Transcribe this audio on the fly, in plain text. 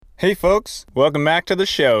Hey folks, welcome back to the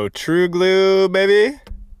show, True Glue, baby.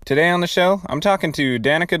 Today on the show, I'm talking to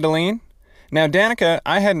Danica Deline. Now Danica,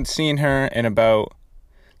 I hadn't seen her in about,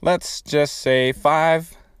 let's just say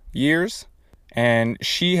 5 years, and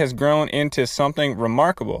she has grown into something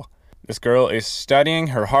remarkable. This girl is studying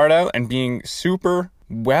her heart out and being super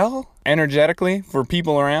well, energetically, for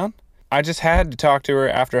people around. I just had to talk to her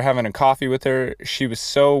after having a coffee with her. She was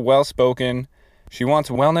so well-spoken. She wants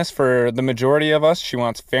wellness for the majority of us. She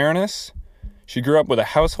wants fairness. She grew up with a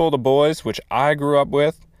household of boys, which I grew up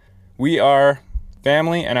with. We are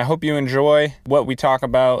family, and I hope you enjoy what we talk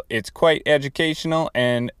about. It's quite educational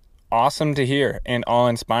and awesome to hear and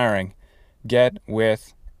awe-inspiring. Get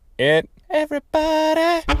with it,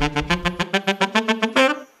 everybody.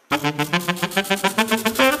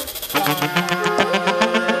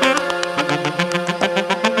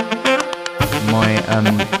 My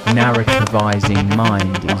narrativizing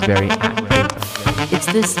mind is very active. It's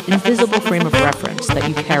this invisible frame of reference that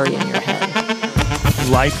you carry in your head.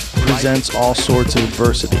 Life presents all sorts of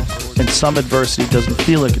adversity, and some adversity doesn't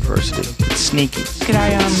feel like adversity. It's sneaky. Could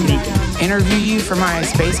I interview you for my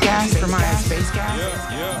space gas?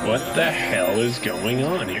 What the hell is going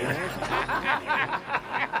on here?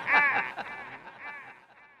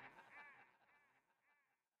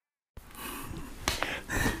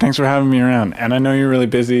 Thanks for having me around. And I know you're really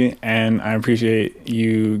busy, and I appreciate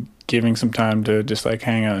you giving some time to just like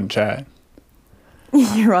hang out and chat.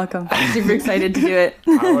 You're welcome. I'm super excited to do it.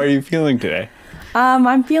 How are you feeling today?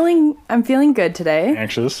 I'm feeling good today.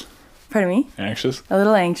 Anxious? Pardon me? Anxious? A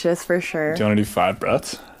little anxious for sure. Do you want to do 5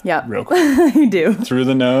 breaths? Yeah. Real quick. I do. Through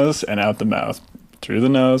the nose and out the mouth. Through the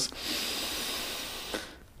nose.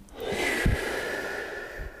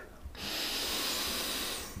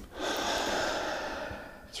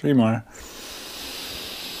 3 more.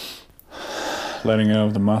 Letting go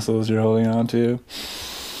of the muscles you're holding on to.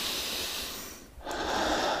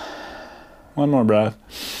 1 more breath.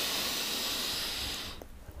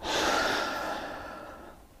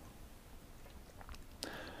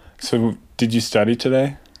 So, did you study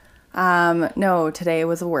today? No, today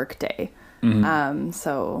was a work day. Mm-hmm.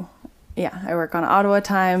 So, yeah, I work on Ottawa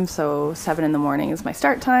time, so 7 in the morning is my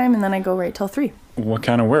start time, and then I go right till 3. What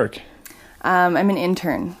kind of work? I'm an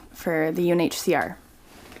intern for the UNHCR.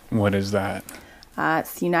 What is that?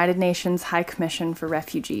 It's the United Nations High Commission for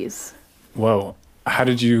Refugees. Whoa. How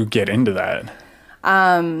did you get into that?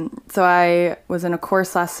 So I was in a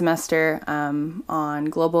course last semester on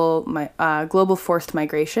global forced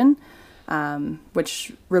migration,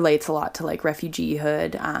 which relates a lot to like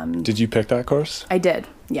refugeehood. Did you pick that course? I did,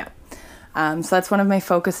 yeah. So that's one of my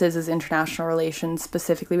focuses is international relations,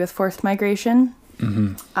 specifically with forced migration.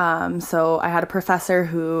 Mm-hmm. So I had a professor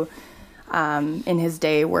who, in his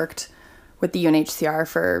day, worked with the UNHCR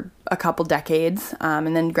for a couple decades,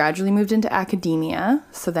 and then gradually moved into academia.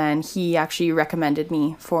 So then he actually recommended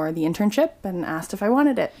me for the internship and asked if I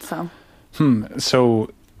wanted it.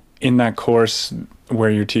 So in that course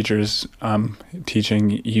where your teacher's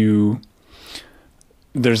teaching you,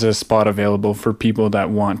 there's a spot available for people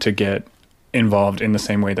that want to get involved in the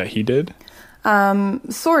same way that he did?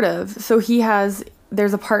 Sort of. So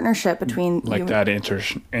there's a partnership between that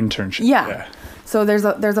internship. Yeah. So there's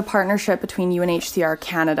a partnership between UNHCR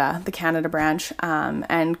Canada, the Canada branch,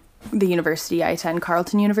 and the university I attend,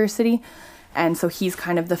 Carleton University. And so he's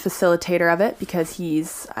kind of the facilitator of it because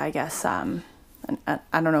he's, I guess, I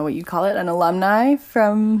don't know what you'd call it, an alumni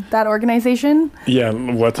from that organization. Yeah,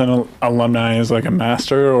 what's an alumni? Is like a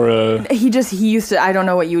master or a... He used to, I don't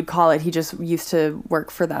know what you would call it. He just used to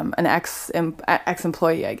work for them, an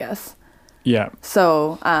ex-employee, I guess. Yeah.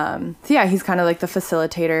 So yeah, he's kind of like the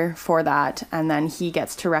facilitator for that. And then he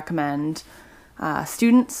gets to recommend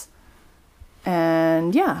students.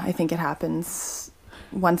 And yeah, I think it happens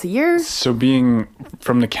once a year. So being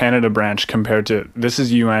from the Canada branch compared to, this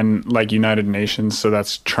is UN, like United Nations, so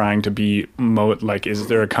that's trying to be, is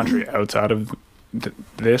there a country outside of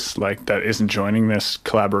this, like, that isn't joining this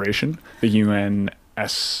collaboration? The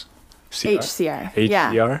UNSCR? HCR.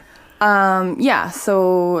 HCR? Yeah,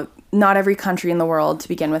 so not every country in the world, to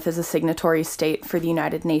begin with, is a signatory state for the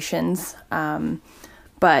United Nations.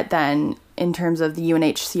 But then in terms of the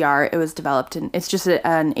UNHCR, it was developed it's just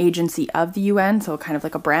an agency of the UN, so kind of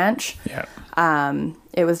like a branch. Yeah.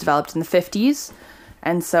 It was developed in the 50s.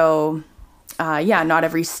 And so, not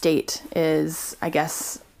every state is, I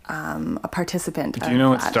guess, a participant. Do you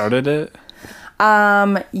know what started it?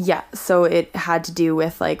 Yeah, so it had to do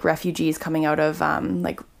with like refugees coming out of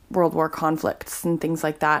like World War conflicts and things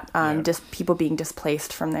like that. Just people being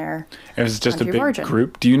displaced from their It was just a big origin.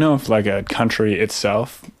 group. Do you know if like a country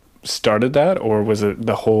itself started that, or was it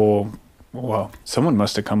the whole Well, someone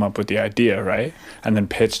must have come up with the idea, right? And then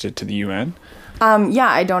pitched it to the UN. Yeah,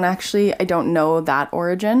 I don't know that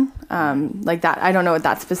origin, like that. I don't know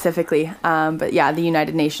that specifically. But yeah, the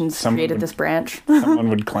United Nations created this branch. Someone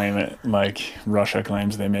would claim it, like Russia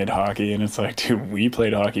claims they made hockey, and it's like, dude, we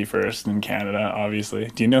played hockey first in Canada, obviously.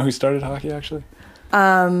 Do you know who started hockey, actually?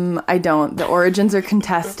 I don't. The origins are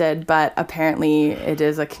contested, but apparently it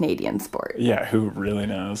is a Canadian sport. Yeah, who really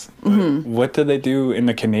knows? What did they do in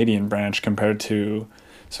the Canadian branch compared to...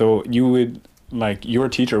 So you would... Like, your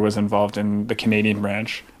teacher was involved in the Canadian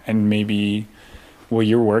branch, and maybe... Well,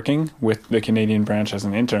 you're working with the Canadian branch as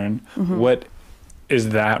an intern. What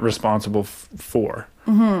is that responsible for?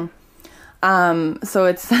 So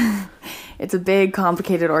it's it's a big,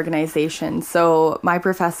 complicated organization. So my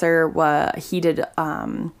professor, he did,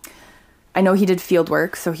 I know he did field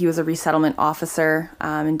work. So he was a resettlement officer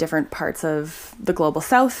in different parts of the global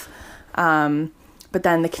south. But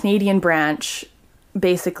then the Canadian branch,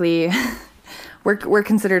 basically, we're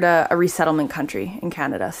considered a resettlement country in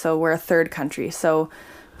Canada. So we're a third country. So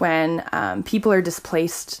when people are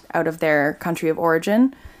displaced out of their country of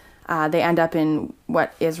origin, they end up in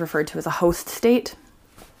what is referred to as a host state.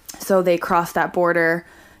 So they cross that border.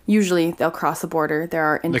 Usually they'll cross a border. There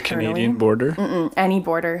are internally... The Canadian border? Any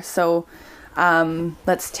border. So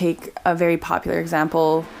let's take a very popular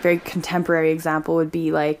example, very contemporary example would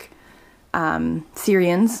be like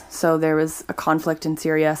Syrians. So there was a conflict in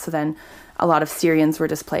Syria. So then a lot of Syrians were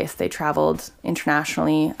displaced. They traveled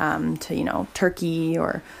internationally to, Turkey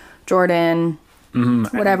or Jordan,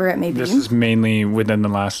 whatever it may be. This is mainly within the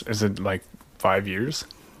last, is it like 5 years?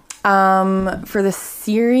 For the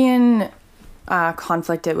Syrian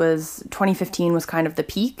conflict, it was 2015 was kind of the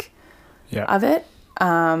peak of it.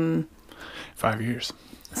 5 years.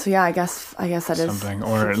 So yeah, I guess that is something,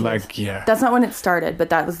 or like, yeah. That's not when it started,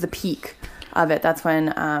 but that was the peak of it. That's when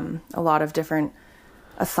a lot of different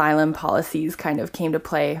asylum policies kind of came to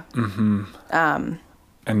play.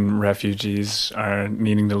 And refugees are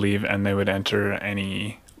needing to leave, and they would enter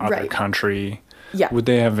any other country. Yeah. Would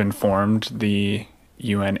they have informed the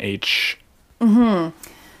UNH?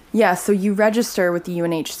 Yeah, so you register with the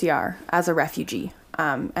UNHCR as a refugee.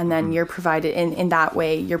 And then you're provided, in that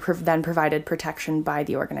way, you're then provided protection by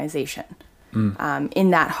the organization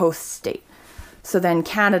in that host state. So then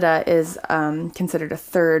Canada is considered a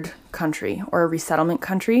third country or a resettlement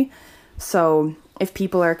country. So if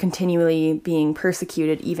people are continually being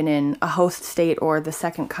persecuted, even in a host state or the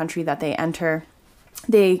second country that they enter,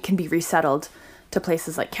 they can be resettled to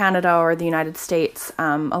places like Canada or the United States,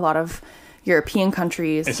 a lot of European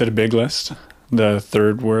countries. Is it a big list? The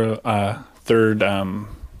third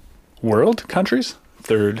world countries?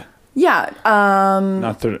 Third. Yeah.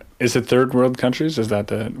 Not third. Is it third world countries? Is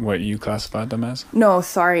that what you classified them as? No,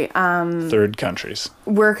 sorry. Third countries.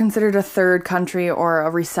 We're considered a third country or a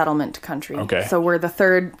resettlement country. Okay. So we're the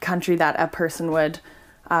third country that a person or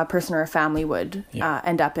a family would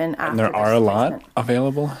end up in. After and there are a lot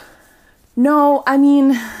available? No, I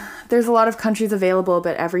mean, there's a lot of countries available,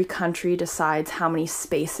 but every country decides how many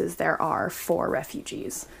spaces there are for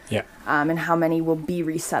refugees. Yeah. And how many will be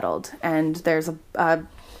resettled. And there's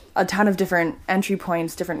a ton of different entry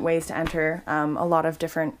points, different ways to enter, a lot of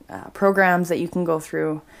different programs that you can go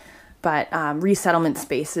through. But resettlement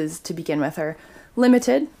spaces to begin with are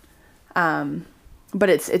limited. But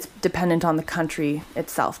it's dependent on the country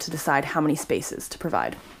itself to decide how many spaces to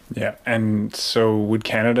provide. Yeah. And so would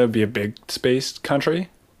Canada be a big spaced country?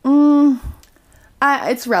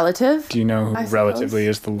 It's relative. Do you know who relatively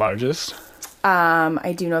is the largest?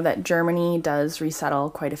 I do know that Germany does resettle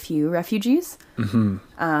quite a few refugees.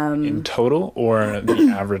 In total, or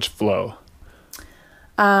the average flow?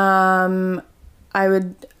 I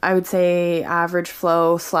would say average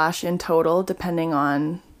flow / in total, depending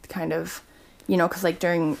on kind of, because like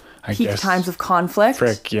during peak times of conflict.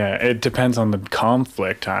 It depends on the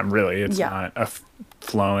conflict time, really. It's not a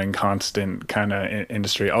flowing, constant kind of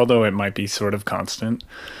industry, although it might be sort of constant.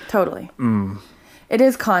 Totally. It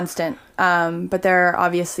is constant, but there are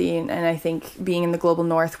obviously, and I think being in the global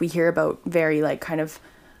north, we hear about very like kind of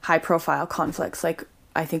high-profile conflicts. Like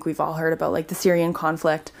I think we've all heard about like the Syrian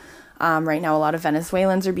conflict. Right now, a lot of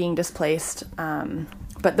Venezuelans are being displaced,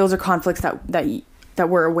 but those are conflicts that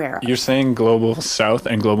we're aware of. You're saying global south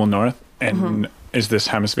and global north, and is this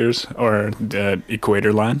hemispheres or the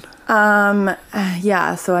equator line?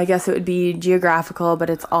 Yeah, so I guess it would be geographical, but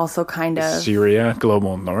it's also kind of... Syria,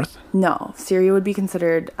 global north? No, Syria would be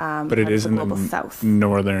considered but it is in the south.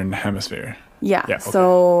 Northern hemisphere. Yeah, okay.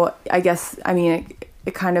 So I guess, I mean,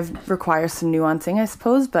 it kind of requires some nuancing, I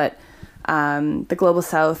suppose, but the global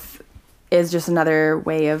south is just another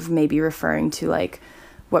way of maybe referring to like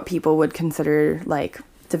what people would consider like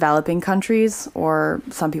developing countries, or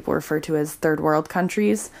some people refer to as third world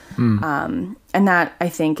countries. And that, I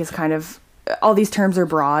think, is kind of, all these terms are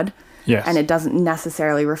broad. Yes. And it doesn't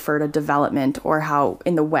necessarily refer to development or how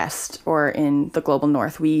in the West or in the global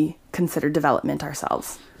North we consider development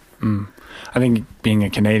ourselves. I think being a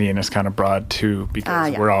Canadian is kind of broad too,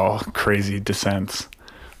 because we're all crazy descents.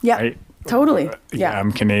 Yeah, right? totally. Yeah.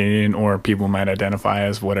 I'm Canadian, or people might identify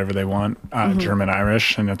as whatever they want, German,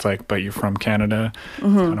 Irish, and it's like, but you're from Canada. It's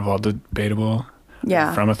kind of all debatable. Yeah.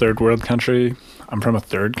 I'm from a third world country. I'm from a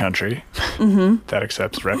third country that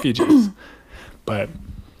accepts refugees. But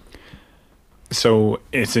so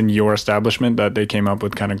it's in your establishment that they came up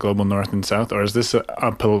with kind of global North and South, or is this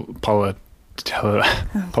a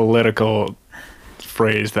political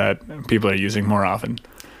phrase that people are using more often?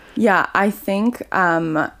 Yeah, I think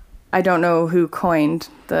I don't know who coined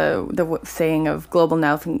the saying of global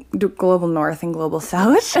North and global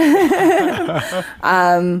South.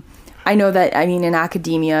 I know that, I mean, in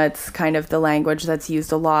academia, it's kind of the language that's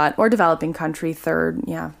used a lot, or developing country, third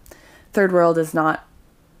world is not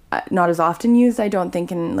as often used, I don't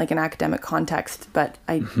think, in like an academic context, but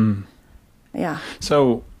yeah.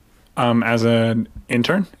 So as an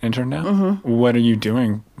intern now, what are you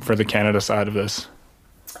doing for the Canada side of this?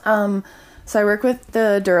 So I work with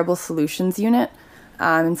the Durable Solutions Unit.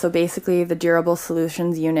 And so basically the Durable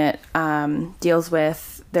Solutions Unit deals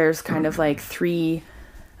with, there's kind of like three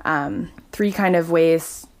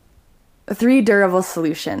durable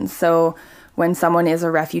solutions. So when someone is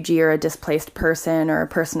a refugee or a displaced person or a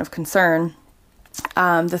person of concern,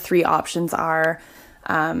 the three options are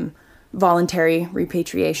voluntary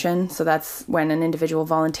repatriation. So that's when an individual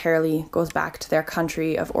voluntarily goes back to their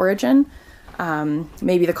country of origin.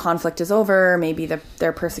 Maybe the conflict is over, maybe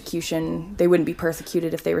their persecution, they wouldn't be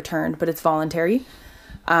persecuted if they returned, but it's voluntary.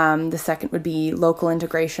 The second would be local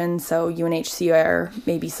integration. So UNHCR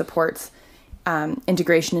maybe supports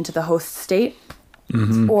integration into the host state.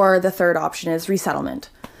 Or the third option is resettlement.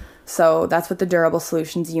 So that's what the Durable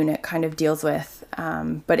Solutions Unit kind of deals with.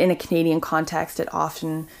 But in a Canadian context, it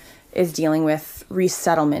often is dealing with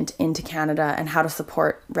resettlement into Canada and how to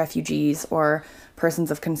support refugees or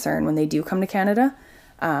persons of concern when they do come to Canada.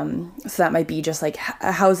 So that might be just like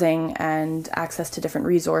housing and access to different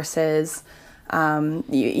resources,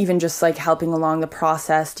 even just like helping along the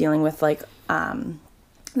process, dealing with like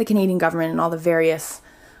the Canadian government and all the various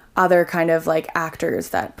other kind of like actors,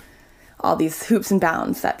 that all these hoops and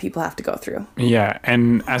bounds that people have to go through. Yeah.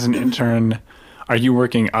 And as an intern, are you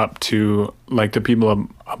working up to like the people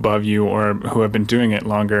above you or who have been doing it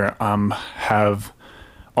longer, have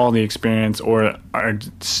all the experience, or are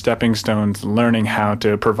stepping stones learning how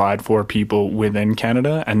to provide for people within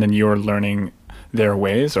Canada, and then you're learning their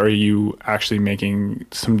ways? Or are you actually making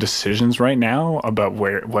some decisions right now about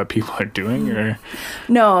what people are doing? Or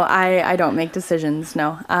no, I don't make decisions.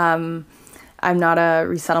 No, I'm not a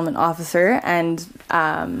resettlement officer, and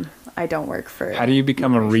I don't work for. How do you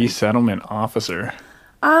become a resettlement officer?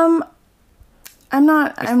 I'm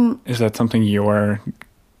not. Is that something you're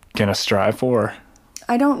gonna strive for?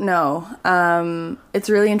 I don't know. It's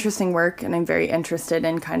really interesting work, and I'm very interested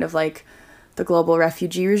in kind of like the global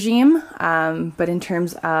refugee regime. But in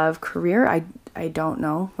terms of career, I don't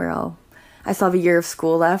know where I still have a year of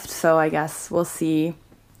school left, so I guess we'll see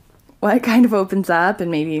what kind of opens up,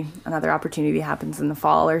 and maybe another opportunity happens in the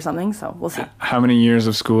fall or something. So we'll see. How many years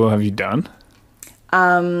of school have you done?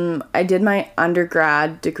 I did my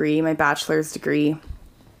undergrad degree, my bachelor's degree.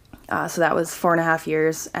 So that was 4.5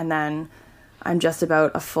 years. And then I'm just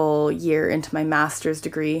about a full year into my master's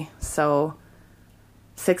degree. So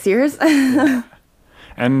 6 years.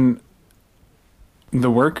 And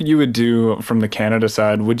the work you would do from the Canada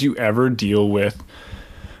side, would you ever deal with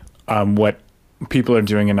what people are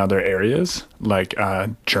doing in other areas, like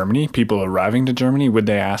Germany, people arriving to Germany? Would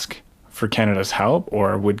they ask for Canada's help,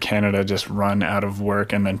 or would Canada just run out of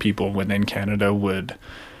work and then people within Canada would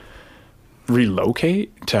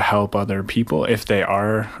relocate to help other people if they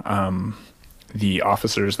are the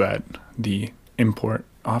officers, that the import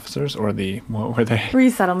officers, or the, what were they?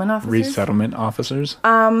 Resettlement officers. Resettlement officers.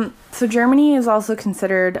 So Germany is also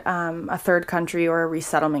considered a third country or a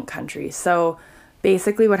resettlement country. So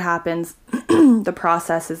basically what happens, the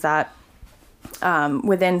process is that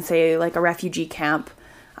within, say, like a refugee camp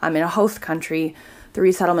in a host country, the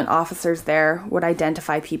resettlement officers there would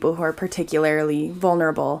identify people who are particularly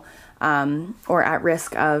vulnerable or at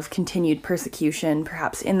risk of continued persecution,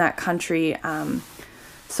 perhaps in that country.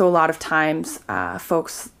 So a lot of times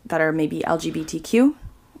folks that are maybe LGBTQ,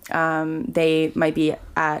 they might be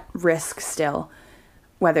at risk still,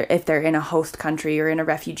 whether if they're in a host country or in a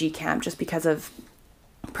refugee camp, just because of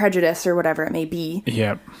prejudice or whatever it may be.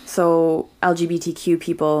 Yep. So LGBTQ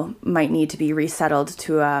people might need to be resettled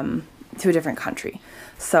to a different country.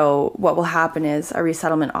 So what will happen is a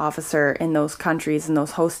resettlement officer in those countries, in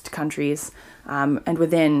those host countries, and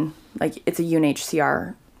within, like, it's a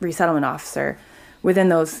UNHCR resettlement officer, within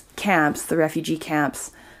those camps, the refugee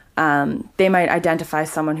camps, they might identify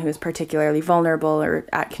someone who is particularly vulnerable or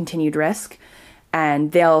at continued risk,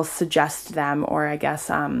 and they'll suggest them, or I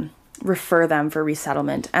guess refer them for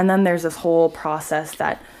resettlement. And then there's this whole process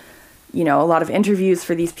that, you know, a lot of interviews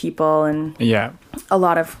for these people and a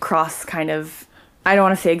lot of cross kind of, I don't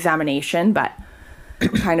want to say examination, but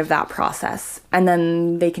kind of that process. And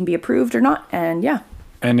then they can be approved or not. And yeah.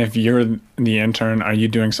 And if you're the intern, are you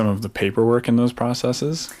doing some of the paperwork in those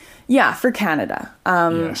processes? Yeah, for Canada.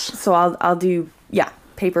 Yes. So I'll do,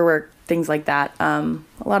 paperwork, things like that. A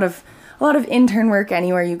lot of intern work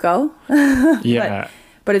anywhere you go. Yeah.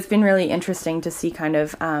 But it's been really interesting to see kind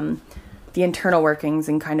of the internal workings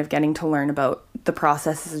and kind of getting to learn about the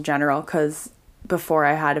processes in general, because before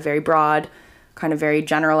I had a very broad, kind of very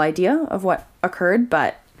general idea of what occurred,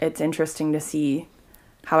 but it's interesting to see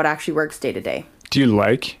how it actually works day to day. Do you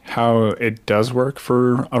like how it does work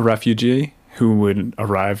for a refugee who would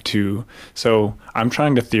arrive to... So I'm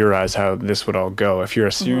trying to theorize how this would all go. If you're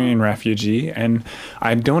a Syrian refugee, and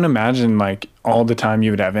I don't imagine like all the time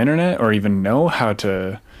you would have internet or even know how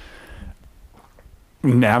to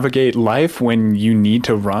navigate life when you need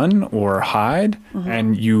to run or hide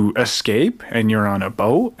and you escape and you're on a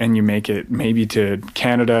boat and you make it maybe to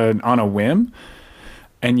Canada on a whim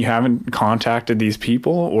and you haven't contacted these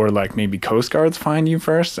people, or like maybe Coast Guards find you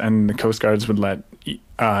first and the Coast Guards would let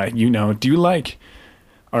you know. Do you like,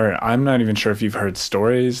 or I'm not even sure if you've heard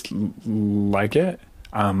stories like it.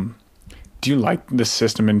 Do you like the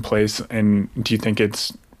system in place, and do you think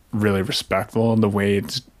it's really respectful the way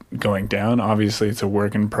it's going down? Obviously it's a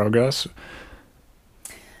work in progress.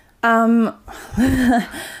 That's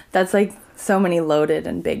like so many loaded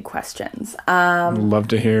and big questions. Love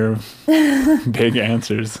to hear big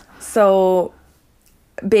answers. So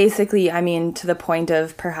basically, I mean, to the point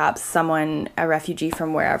of perhaps someone, a refugee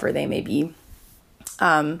from wherever they may be.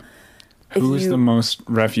 Who's the most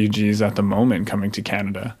refugees at the moment coming to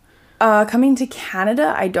Canada? Coming to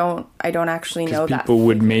Canada, I don't actually know that. People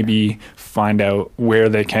would maybe find out where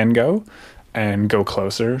they can go and go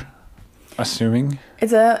closer, assuming.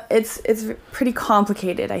 It's pretty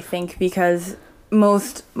complicated, I think, because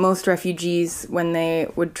most refugees, when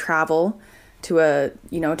they would travel to a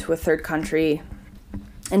third country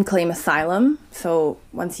and claim asylum, so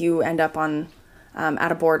once you end up on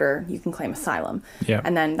at a border, you can claim asylum. Yeah.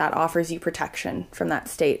 And then that offers you protection from that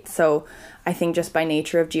state. So I think just by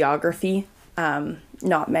nature of geography,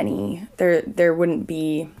 not many, there wouldn't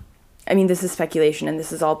be, I mean, this is speculation and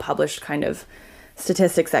this is all published kind of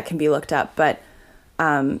statistics that can be looked up, but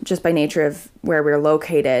just by nature of where we're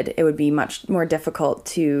located, it would be much more difficult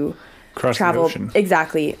to travel. The ocean.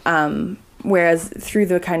 Exactly. Whereas through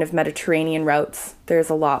the kind of Mediterranean routes, there's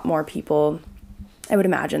a lot more people, I would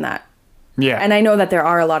imagine that. Yeah. And I know that there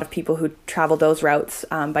are a lot of people who travel those routes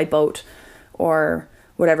by boat or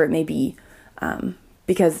whatever it may be,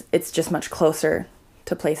 because it's just much closer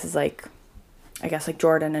to places like, I guess, like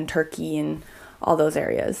Jordan and Turkey and all those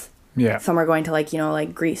areas. Yeah. Some are going to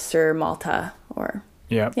like Greece or Malta or...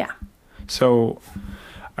 Yeah. Yeah. So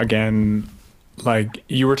again, like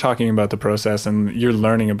you were talking about the process and you're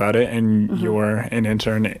learning about it and you're an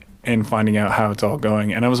intern and finding out how it's all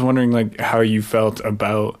going. And I was wondering like how you felt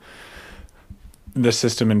about the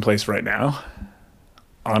system in place right now.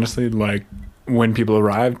 Honestly, like when people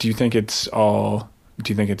arrive, do you think it's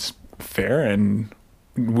fair? And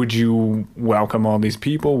would you welcome all these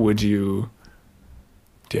people? Do you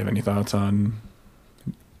have any thoughts on,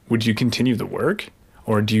 would you continue the work?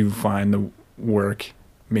 Or do you find the work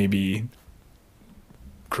maybe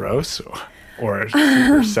gross or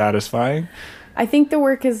super satisfying? I think the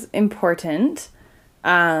work is important.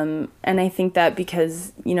 And I think that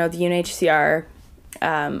because, the UNHCR,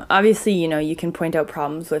 obviously, you can point out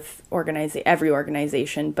problems with every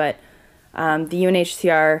organization, but the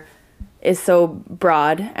UNHCR is so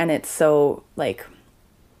broad and it's so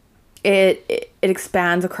it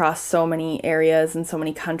expands across so many areas and so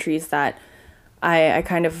many countries that I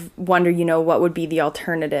kind of wonder, what would be the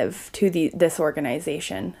alternative to this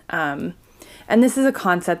organization. And this is a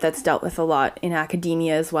concept that's dealt with a lot in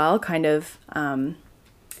academia as well, kind of,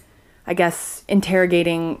 I guess,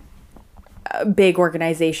 interrogating big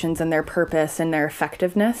organizations and their purpose and their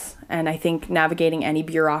effectiveness. And I think navigating any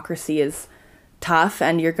bureaucracy is tough,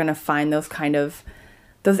 and you're going to find those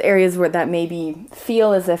areas where that maybe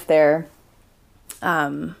feel as if they're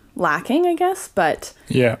lacking, I guess. But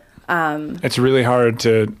Yeah. It's really hard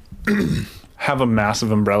to have a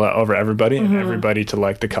massive umbrella over everybody and everybody to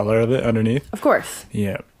like the color of it underneath. of course.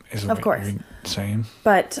 Yeah. Is Of what course. you're saying.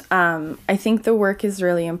 But I think the work is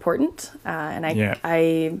really important, and Yeah.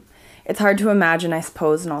 it's hard to imagine, I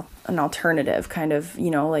suppose, an alternative kind of,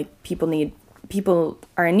 like people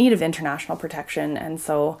are in need of international protection, and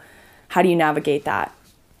so how do you navigate that?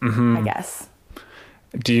 I guess.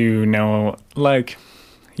 Do you know, like,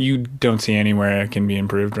 you don't see anywhere it can be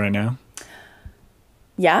improved right now?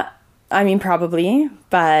 Yeah, I mean probably,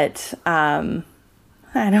 but I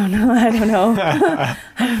don't know. I don't know that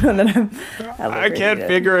I can't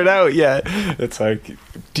figure it out yet. It's like,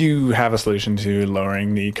 do you have a solution to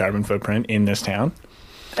lowering the carbon footprint in this town?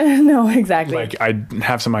 No, exactly. Like, I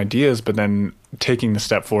have some ideas, but then taking the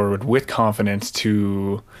step forward with confidence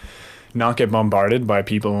to not get bombarded by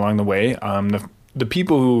people along the way. The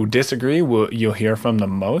people who disagree you'll hear from the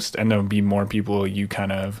most, and there'll be more people you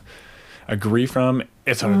kind of agree from.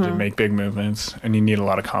 It's hard to make big movements, and you need a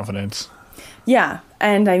lot of confidence. Yeah,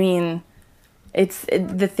 and I mean,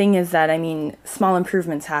 the thing is that, I mean, small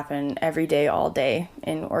improvements happen every day, all day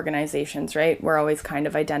in organizations, right? We're always kind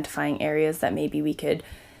of identifying areas that maybe we could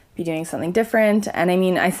be doing something different. And I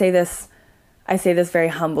mean, I say this very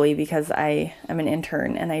humbly because I am an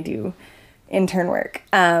intern and I do intern work.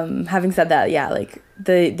 Having said that, yeah, like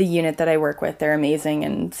the unit that I work with, they're amazing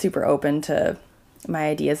and super open to my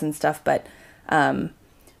ideas and stuff. But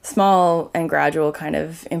small and gradual kind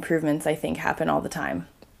of improvements, I think, happen all the time.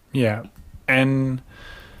 Yeah. And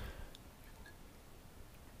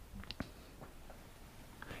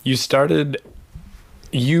you started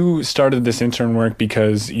this intern work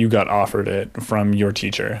because you got offered it from your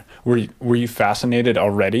teacher. Were you fascinated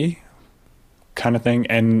already, kind of thing,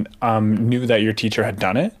 and knew that your teacher had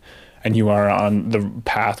done it, and you are on the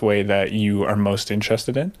pathway that you are most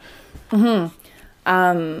interested in?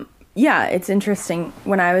 Yeah, it's interesting.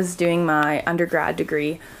 When I was doing my undergrad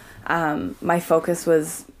degree, my focus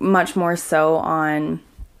was much more so on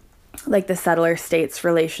like the settler states'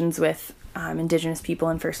 relations with Indigenous people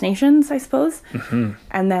and First Nations, I suppose.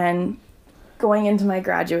 And then going into my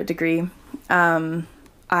graduate degree,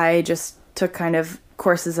 I just took kind of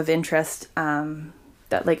courses of interest,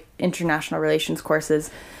 that like international relations courses,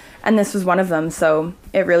 and this was one of them. So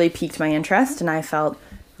it really piqued my interest, and I felt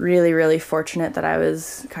really, really fortunate that I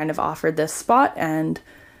was kind of offered this spot. And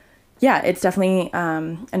yeah, it's definitely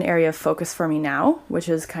an area of focus for me now, which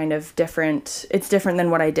is kind of different. It's different than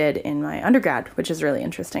what I did in my undergrad, which is really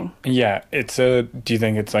interesting. Yeah, do you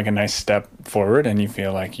think it's like a nice step forward, and you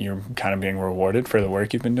feel like you're kind of being rewarded for the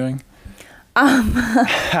work you've been doing?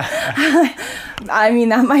 I mean,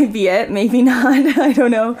 that might be it. Maybe not. I don't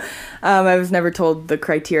know. I was never told the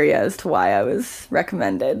criteria as to why I was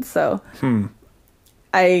recommended. So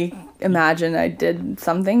I imagine I did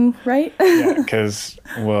something right. Yeah, because,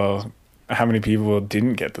 well, how many people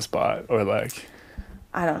didn't get the spot? Or like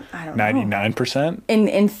I don't 99%?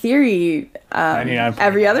 In theory, 99%.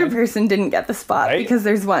 every other person didn't get the spot, Right? because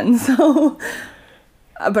there's one. So,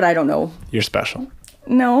 but I don't know. You're special.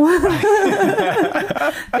 No.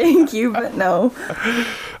 Thank you, but no.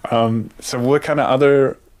 So what kind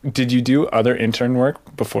of did you do other intern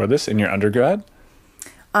work before this in your undergrad?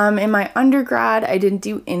 In my undergrad, I didn't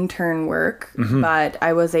do intern work, but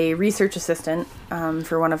I was a research assistant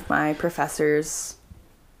for one of my professors.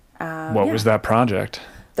 What was that project?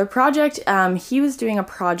 The project, he was doing a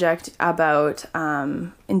project about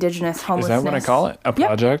Indigenous homelessness. Is that what I call it? A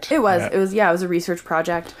project? Yep, it was. Yeah. It was a research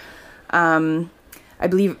project. I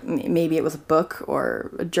believe maybe it was a book or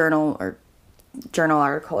a journal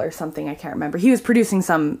article or something. I can't remember. He was producing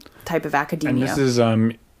some type of academia. And this is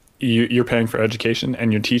you're paying for education,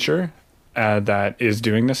 and your teacher that is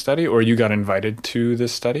doing this study, or you got invited to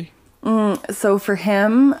this study? So for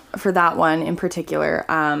him, for that one in particular,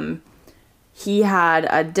 he had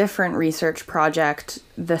a different research project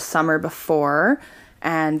the summer before,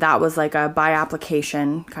 and that was like a by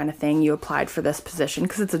application kind of thing. You applied for this position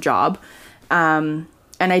because it's a job. And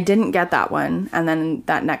I didn't get that one. And then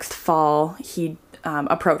that next fall, he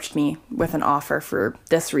approached me with an offer for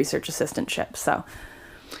this research assistantship. So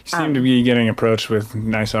You seem to be getting approached with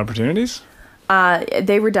nice opportunities.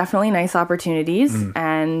 they were definitely nice opportunities.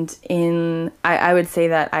 And I would say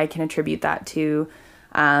that I can attribute that to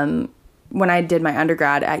when I did my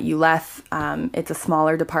undergrad at ULETH, it's a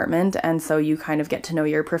smaller department. And so you kind of get to know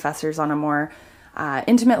your professors on a more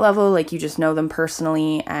intimate level, like you just know them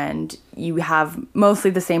personally, and you have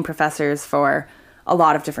mostly the same professors for a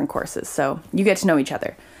lot of different courses. So you get to know each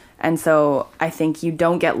other. And so I think you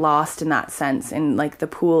don't get lost in that sense in like the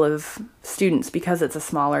pool of students because it's a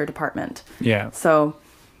smaller department. Yeah. So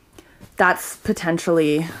that's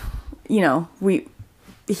potentially, he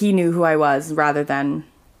knew who I was rather than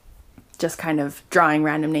just kind of drawing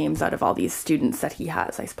random names out of all these students that he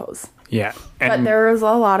has, I suppose. Yeah. But there was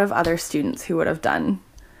a lot of other students who would have done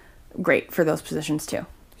great for those positions too.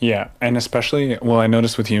 Yeah, and especially, well, I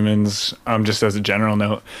noticed with humans, just as a general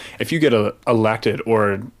note, if you get elected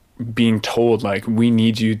or being told, like, we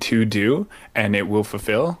need you to do, and it will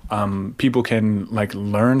fulfill, people can, like,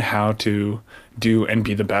 learn how to do and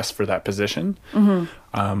be the best for that position.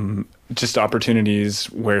 Just opportunities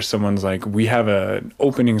where someone's like, we have an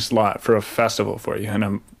opening slot for a festival for you,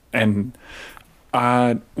 and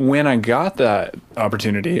when I got that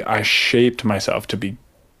opportunity, I shaped myself to be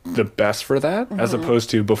the best for that, as opposed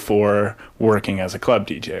to before working as a club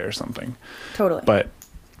DJ or something. Totally. But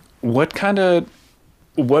what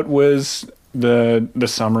was the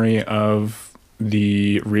summary of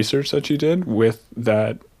the research that you did with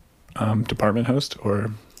that department host? Or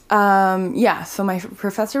so my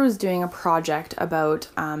professor was doing a project about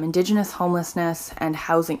Indigenous homelessness and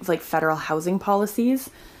housing, like federal housing policies,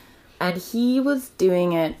 and he was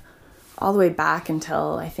doing it all the way back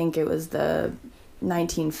until I think it was the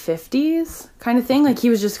 1950s kind of thing. Like,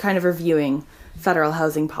 he was just kind of reviewing federal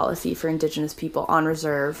housing policy for Indigenous people on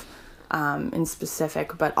reserve, in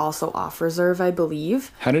specific, but also off reserve, I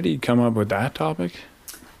believe. How did he come up with that topic?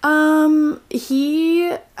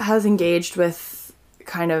 He has engaged with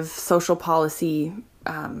kind of social policy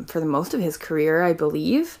for the most of his career, I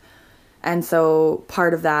believe. And so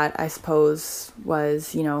part of that, I suppose,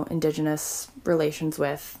 was, Indigenous relations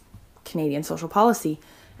with Canadian social policy.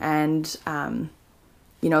 And,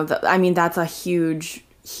 that's a huge,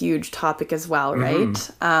 huge topic as well,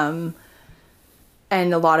 right?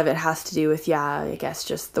 And a lot of it has to do with, I guess,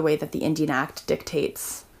 just the way that the Indian Act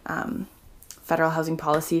dictates federal housing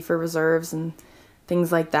policy for reserves and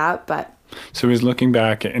things like that. But so he's looking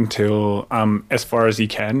back until as far as he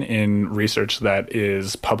can in research that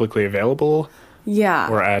is publicly available. Yeah.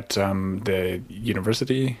 Or at the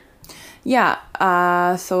university. Yeah.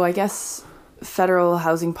 So I guess federal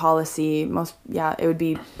housing policy, it would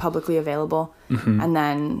be publicly available. And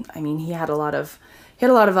then, he had a lot of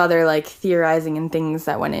other like theorizing and things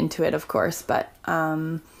that went into it, of course. But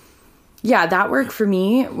that work for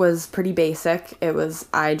me was pretty basic.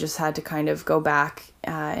 I just had to kind of go back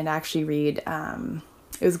and actually read,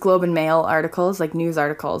 it was Globe and Mail articles, like news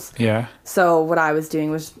articles. Yeah. So what I was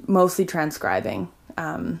doing was mostly transcribing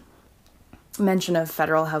mention of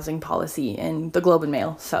federal housing policy in the Globe and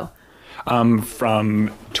Mail. So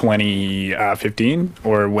from 2015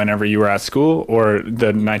 or whenever you were at school, or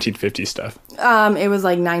the 1950s stuff? It was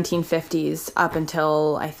like 1950s up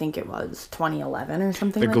until I think it was 2011 or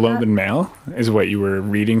something. The like Globe that. and Mail is what you were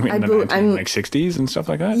reading in the 60s and stuff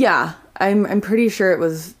like that? Yeah, I'm pretty sure it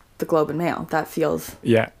was the Globe and Mail. That feels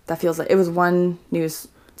like it was one news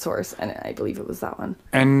source, and I believe it was that one.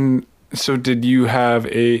 And so did you have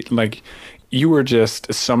you were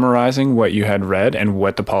just summarizing what you had read and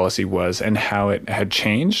what the policy was and how it had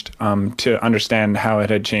changed, to understand how it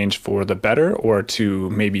had changed for the better, or to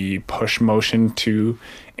maybe push motion to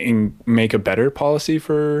make a better policy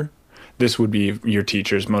for this would be your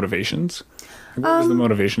teacher's motivations? What was the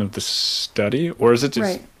motivation of the study? Or is it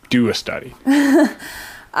just do a study?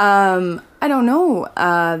 I don't know.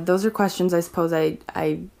 Those are questions I suppose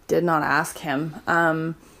I did not ask him.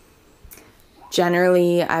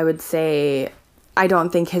 Generally, I would say I don't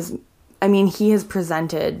think he has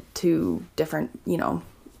presented to different,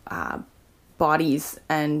 bodies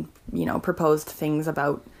and, proposed things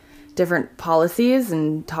about different policies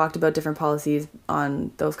and talked about different policies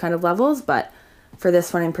on those kind of levels. But for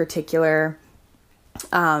this one in particular,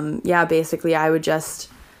 basically I would just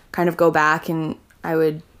kind of go back and I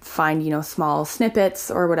would find, small snippets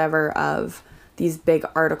or whatever of these big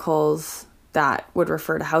articles that would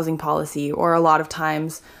refer to housing policy, or a lot of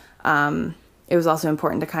times it was also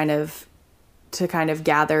important to kind of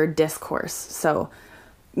gather discourse. So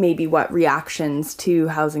maybe what reactions to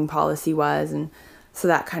housing policy was, and so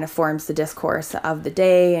that kind of forms the discourse of the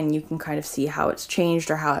day, and you can kind of see how it's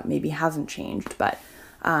changed or how it maybe hasn't changed. But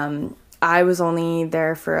I was only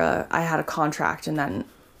there I had a contract, and then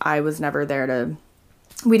I was never there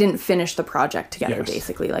we didn't finish the project together,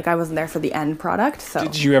 basically. Like, I wasn't there for the end product. So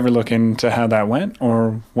did you ever look into how that went,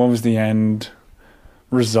 or what was the end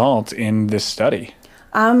result in this study?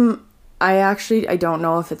 I don't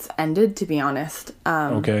know if it's ended, to be honest.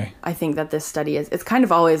 Okay. I think that this study it's kind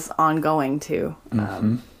of always ongoing too,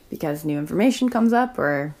 because new information comes up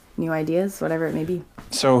or new ideas, whatever it may be.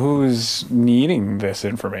 So who's needing this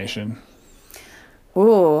information?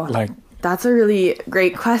 Oh, That's a really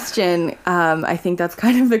great question. I think that's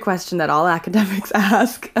kind of the question that all academics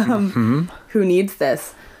ask. Who needs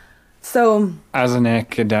this? So, as an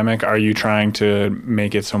academic, are you trying to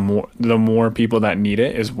make it the more people that need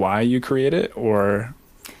it is why you create it? Or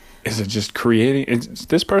is it just creating?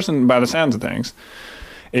 This person, by the sounds of things,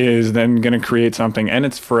 is then going to create something, and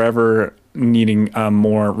it's forever needing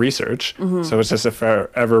more research. So it's just a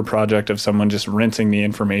forever project of someone just rinsing the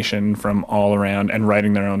information from all around and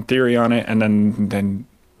writing their own theory on it. And then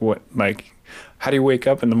what, like, how do you wake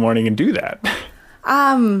up in the morning and do that?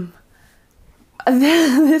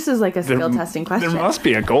 This is like a skill testing question. There must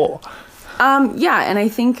be a goal. Yeah, and I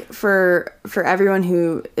think for everyone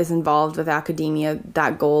who is involved with academia,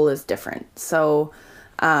 that goal is different. So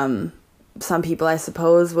some people, I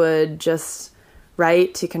suppose, would just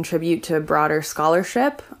write to contribute to broader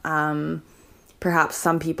scholarship. Perhaps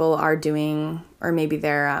some people are doing, or maybe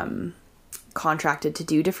they're contracted to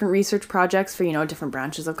do different research projects for, different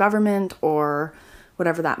branches of government or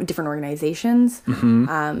whatever that, different organizations.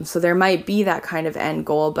 So there might be that kind of end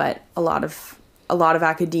goal, but a lot of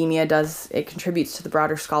academia it contributes to the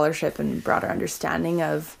broader scholarship and broader understanding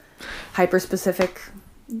of hyper-specific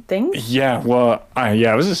things. Yeah, well,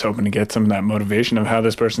 I was just hoping to get some of that motivation of how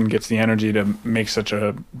this person gets the energy to make such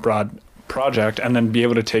a broad project and then be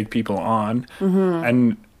able to take people on.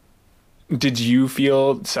 And did you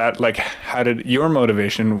feel sad, like, how did your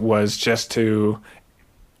motivation was just to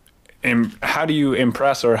how do you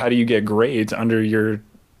impress, or how do you get grades under your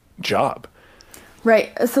job?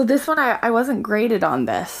 Right. So this one, I wasn't graded on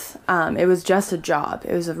this. It was just a job.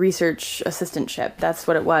 It was a research assistantship. That's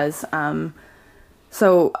what it was.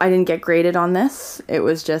 So I didn't get graded on this. It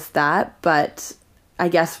was just that. But I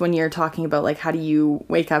guess when you're talking about, like, how do you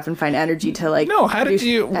wake up and find energy to, like... No, how did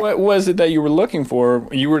you... What was it that you were looking for?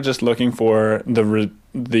 You were just looking for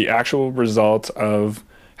the actual results of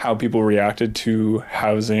how people reacted to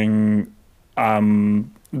housing,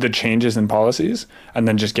 the changes in policies, and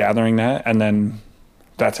then just gathering that, and then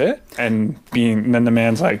that's it. And then the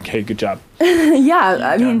man's like, "Hey, good job."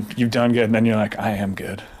 Yeah, you've done good. And then you're like, "I am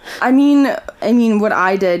good." I mean, what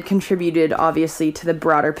I did contributed obviously to the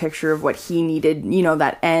broader picture of what he needed.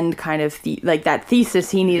 That end kind of that thesis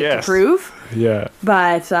he needed to prove. Yeah.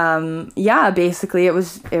 But basically it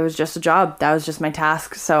was just a job. That was just my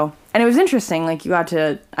task. So, and it was interesting. Like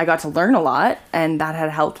I got to learn a lot, and that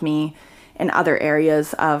had helped me in other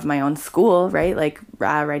areas of my own school, right? Like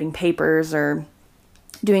writing papers or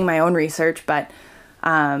doing my own research. But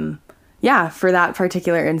for that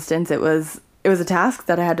particular instance, it was a task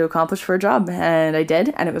that I had to accomplish for a job, and I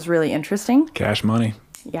did, and it was really interesting. Cash money.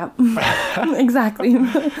 Yep. Exactly.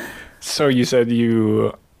 So you said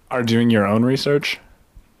you are doing your own research?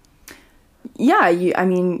 Yeah,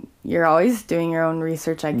 you're always doing your own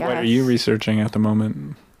research, I guess. What are you researching at the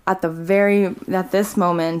moment? At this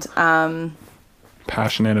moment,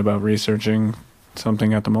 passionate about researching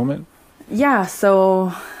something at the moment? Yeah,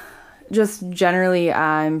 so just generally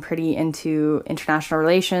I'm pretty into international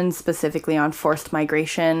relations, specifically on forced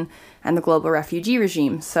migration and the global refugee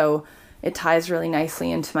regime. So it ties really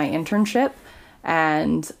nicely into my internship,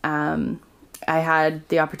 and I had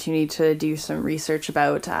the opportunity to do some research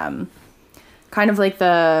about kind of like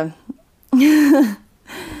the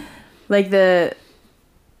the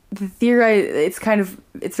theory. It's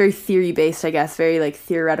very theory based, I guess, very like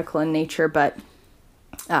theoretical in nature, but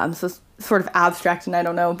so sort of abstract, and I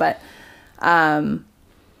don't know, but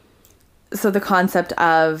so the concept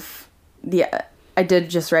of I did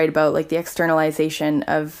just write about like the externalization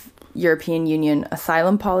of European Union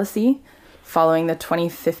asylum policy following the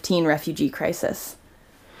 2015 refugee crisis.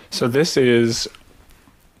 So did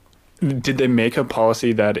they make a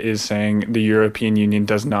policy that is saying the European Union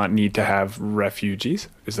does not need to have refugees?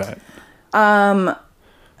 Is that...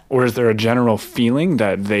 or is there a general feeling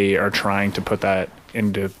that they are trying to put that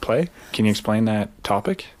into play? Can you explain that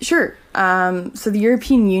topic? Sure. So the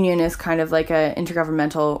European Union is kind of like an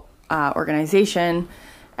intergovernmental organization,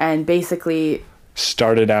 and basically...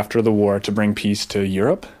 Started after the war to bring peace to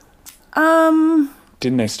Europe?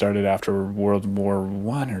 Didn't they start it after World War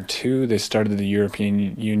I or II? They started the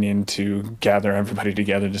European Union to gather everybody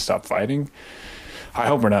together to stop fighting. I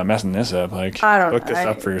hope we're not messing this up. Like, look this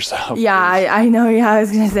up for yourself. Yeah, I know. Yeah, I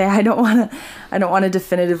was gonna say I don't want to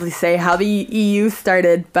definitively say how the EU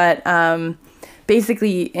started, but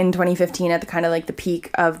basically in 2015, at the kind of like the peak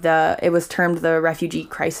of it was termed the refugee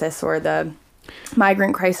crisis or the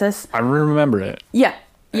migrant crisis. I remember it. Yeah.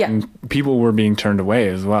 And people were being turned away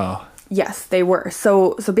as well. Yes, they were.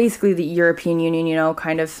 So basically the European Union,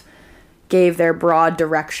 kind of gave their broad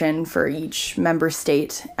direction for each member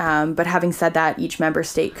state. But having said that, each member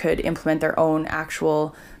state could implement their own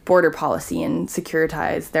actual border policy and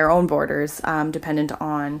securitize their own borders, dependent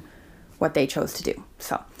on what they chose to do.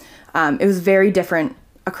 So it was very different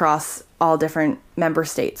across all different member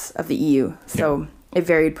states of the EU. So it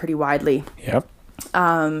varied pretty widely. Yep.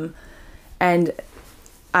 And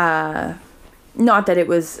not that it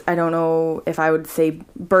was, I don't know if I would say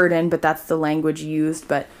burden, but that's the language used.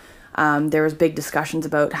 But there was big discussions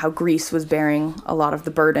about how Greece was bearing a lot of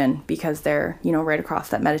the burden because they're, you know, right across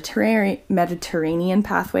that Mediterranean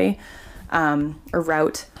pathway or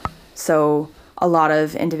route. So a lot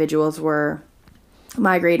of individuals were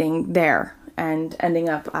migrating there and ending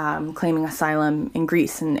up claiming asylum in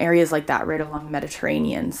Greece and areas like that right along the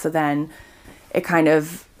Mediterranean. So then it kind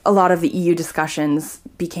of, a lot of the EU discussions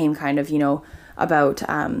became kind of, you know, about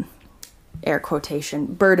air quotation,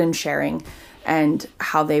 burden sharing and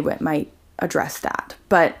how they might address that.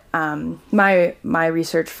 But my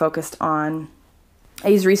research focused on, I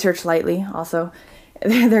use research lightly also.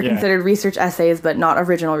 They're considered research essays, but not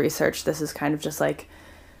original research. This is kind of just like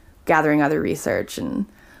gathering other research and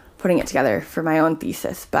putting it together for my own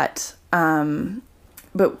thesis. But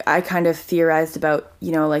I kind of theorized about,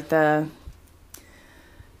 you know, like the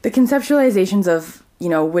conceptualizations of, you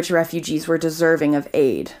know, which refugees were deserving of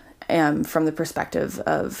aid from the perspective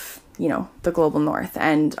of, you know, the global north.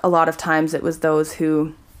 And a lot of times it was those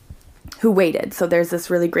who waited. So there's this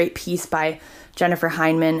really great piece by Jennifer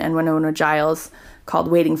Heineman and Winona Giles called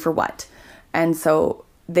Waiting for What? And so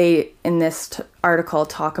they, in this article,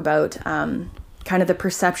 talk about kind of the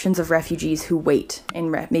perceptions of refugees who wait in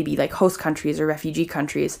maybe like host countries or refugee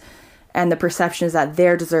countries. And the perception is that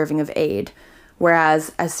they're deserving of aid.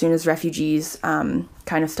 Whereas as soon as refugees kind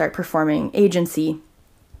of start performing agency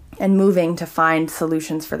and moving to find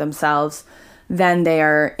solutions for themselves, then they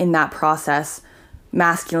are in that process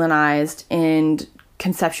masculinized and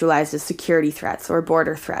conceptualized as security threats or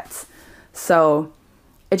border threats. So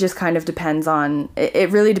it just kind of depends on, it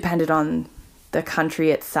really depended on the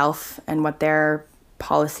country itself and what their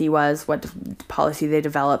policy was, what policy they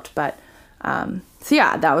developed. But so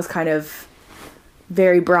yeah, that was kind of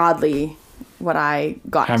very broadly what I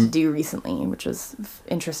got to do recently, which was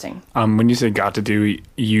interesting. When you say got to do,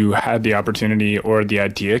 you had the opportunity or the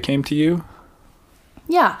idea came to you?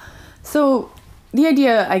 Yeah. So the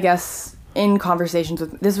idea, I guess, in conversations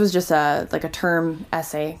with, this was just a term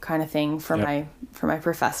essay kind of thing for my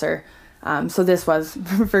professor. So this was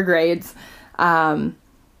for grades.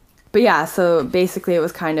 But yeah, so basically it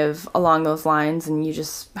was kind of along those lines, and you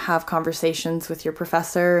just have conversations with your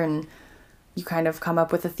professor and you kind of come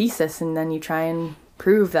up with a thesis and then you try and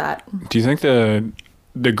prove that. Do you think the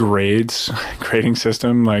grading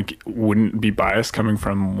system like wouldn't be biased coming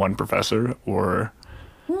from one professor or?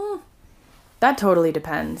 That totally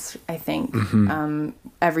depends, I think.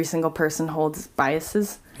 Every single person holds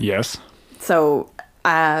biases. Yes. So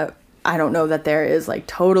I don't know that there is like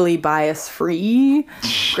totally bias-free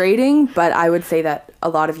grading, but I would say that a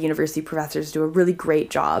lot of university professors do a really great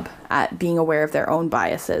job at being aware of their own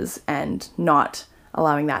biases and not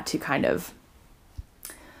allowing that to kind of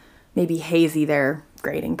maybe hazy their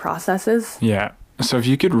grading processes. Yeah. So if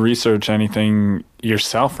you could research anything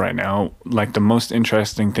yourself right now, like the most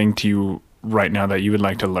interesting thing to you right now that you would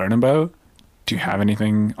like to learn about, do you have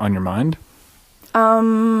anything on your mind?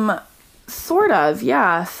 Sort of,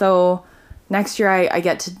 yeah. So next year I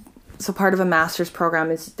get to, so part of a master's program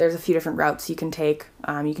is there's a few different routes you can take.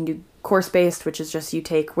 You can do course-based, which is just you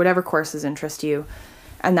take whatever courses interest you,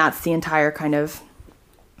 and that's the entire kind of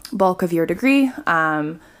bulk of your degree.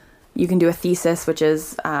 You can do a thesis, which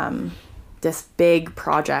is this big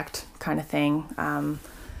project kind of thing.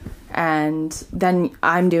 And then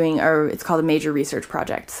I'm doing, it's called a major research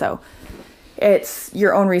project. So it's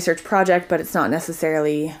your own research project, but it's not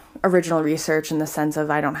necessarily original research in the sense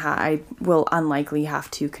of I will unlikely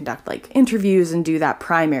have to conduct like interviews and do that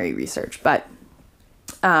primary research. But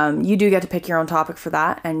you do get to pick your own topic for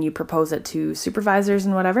that, and you propose it to supervisors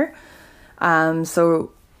and whatever.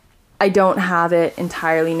 So I don't have it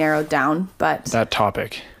entirely narrowed down, but that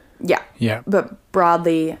topic. Yeah. Yeah. But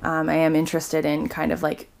broadly, I am interested in kind of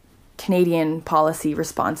like Canadian policy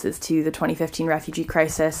responses to the 2015 refugee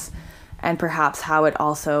crisis, and perhaps how it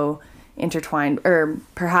also intertwined, or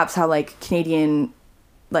perhaps how like Canadian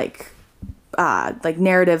like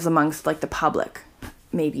narratives amongst like the public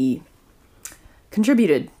maybe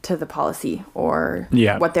contributed to the policy, or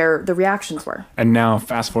what the reactions were. And now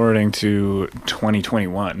fast forwarding to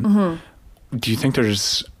 2021, do you think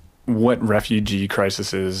there's, what refugee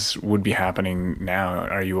crises would be happening now?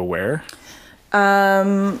 Are you aware?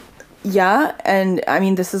 Yeah, and I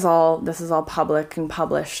mean this is all public and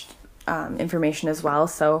published information as well.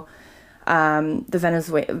 So in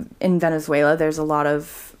Venezuela, there's a lot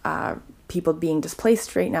of people being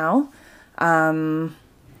displaced right now. I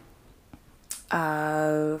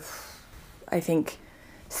think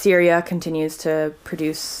Syria continues to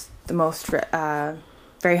produce the most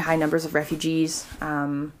very high numbers of refugees.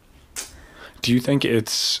 Do you think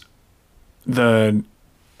it's the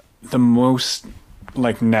most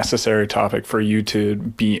like necessary topic for you to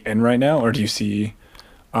be in right now, or do you see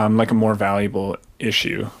like a more valuable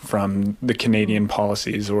issue from the Canadian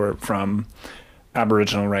policies or from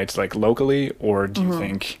Aboriginal rights like locally, or do you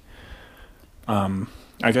think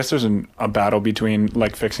I guess there's a battle between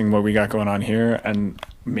like fixing what we got going on here and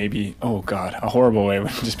maybe, oh God, a horrible way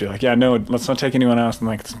would just be like, yeah, no, let's not take anyone else and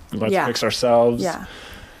like let's fix ourselves. Yeah.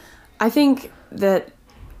 I think that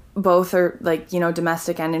both are like, you know,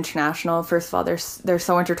 domestic and international. First of all, they're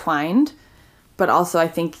so intertwined, but also I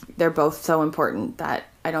think they're both so important that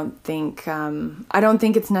I don't think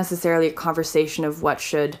it's necessarily a conversation of what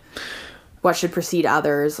should precede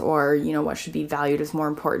others, or, you know, what should be valued as more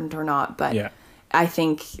important or not. But yeah. I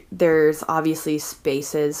think there's obviously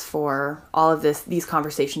spaces for all of these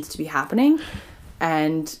conversations to be happening.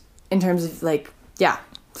 And in terms of like, yeah.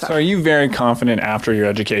 So are you very confident after your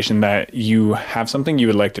education that you have something you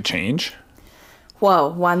would like to change? Whoa,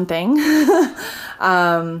 one thing.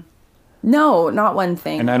 No, not one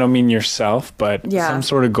thing. And I don't mean yourself, but some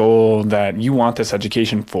sort of goal that you want this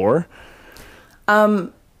education for?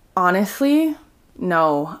 Honestly,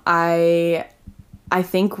 no. I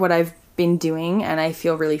think what I've been doing, and I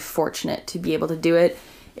feel really fortunate to be able to do it,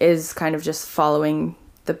 is kind of just following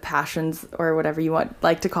the passions, or whatever you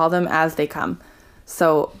like to call them, as they come.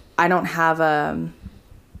 So I don't have and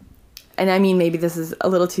I mean, maybe this is a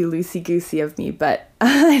little too loosey-goosey of me, but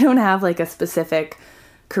I don't have like a specific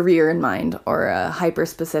career in mind or a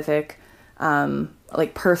hyper-specific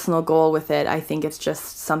like personal goal with it. I think it's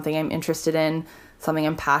just something I'm interested in, something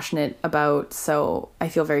I'm passionate about. So I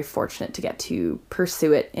feel very fortunate to get to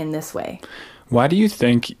pursue it in this way. Why do you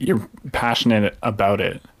think you're passionate about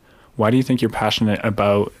it? Why do you think you're passionate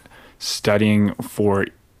about studying for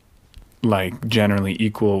like generally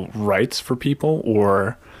equal rights for people,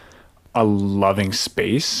 or a loving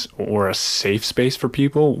space or a safe space for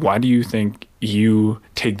people? Why do you think you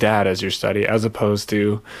take that as your study as opposed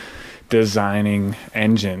to designing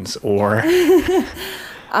engines or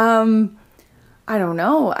I don't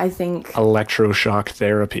know. I think electroshock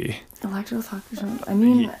therapy. I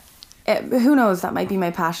mean, who knows? That might be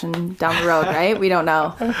my passion down the road, right? We don't know.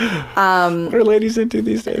 What are ladies into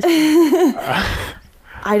these days?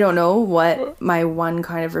 I don't know what my one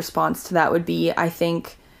kind of response to that would be. I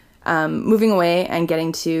think moving away and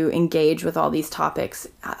getting to engage with all these topics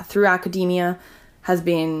through academia has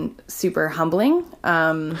been super humbling.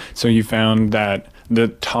 So you found that the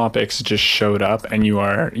topics just showed up and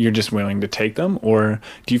you're just willing to take them? Or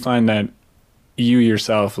do you find that you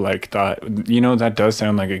yourself like thought, you know, that does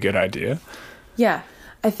sound like a good idea? Yeah.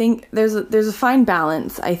 I think there's a fine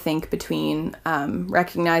balance, I think, between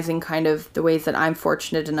recognizing kind of the ways that I'm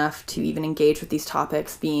fortunate enough to even engage with these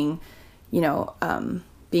topics, being, you know,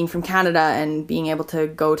 being from Canada and being able to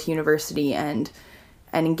go to university and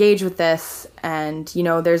engage with this. And, you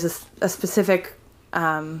know, there's a specific,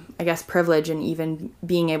 I guess, privilege in even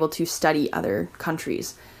being able to study other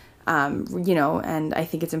countries, you know, and I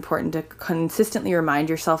think it's important to consistently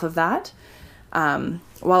remind yourself of that,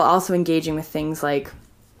 while also engaging with things like,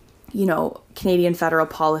 you know, Canadian federal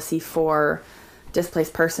policy for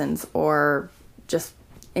displaced persons, or just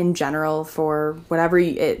in general for whatever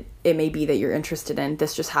it may be that you're interested in.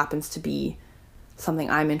 This just happens to be something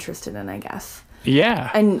I'm interested in, I guess.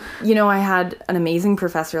 Yeah. And, you know, I had an amazing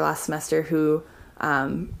professor last semester who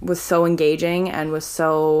was so engaging and was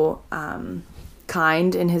so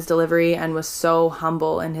kind in his delivery and was so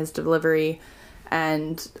humble in his delivery,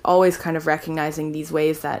 and always kind of recognizing these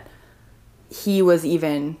ways that he was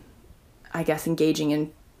even, I guess, engaging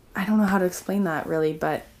in. I don't know how to explain that really,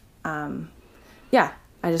 but yeah,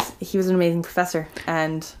 he was an amazing professor.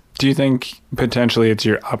 And do you think potentially it's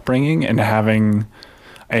your upbringing and having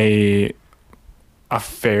a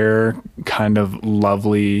fair kind of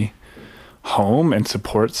lovely home and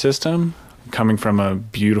support system, coming from a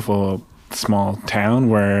beautiful small town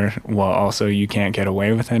where, well, also you can't get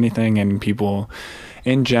away with anything and people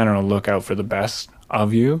in general look out for the best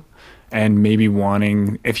of you, and maybe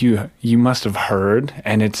wanting, if you must have heard,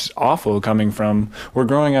 and it's awful coming from, we're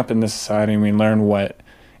growing up in this society and we learn what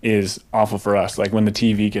is awful for us, like when the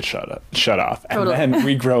TV gets shut off, and totally. Then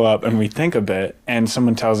we grow up and we think a bit, and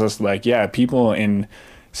someone tells us like, yeah, people in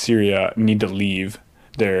Syria need to leave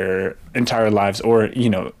their entire lives, or, you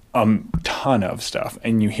know, a ton of stuff.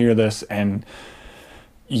 And you hear this and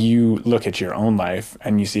you look at your own life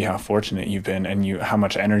and you see how fortunate you've been, and how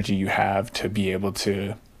much energy you have to be able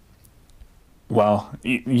to, well,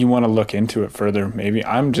 you want to look into it further. Maybe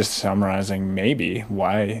I'm just summarizing maybe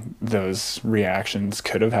why those reactions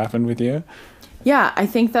could have happened with you. Yeah, I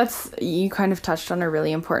think you kind of touched on a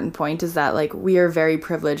really important point, is that like we are very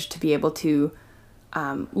privileged to be able to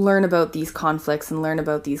learn about these conflicts and learn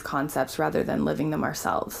about these concepts rather than living them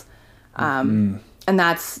ourselves. And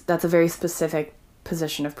that's a very specific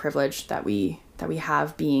position of privilege that we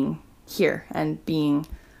have, being here and being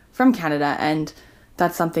from Canada. And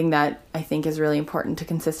that's something that I think is really important to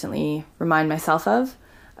consistently remind myself of,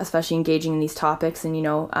 especially engaging in these topics, and, you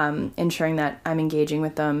know, ensuring that I'm engaging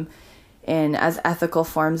with them in as ethical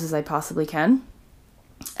forms as I possibly can.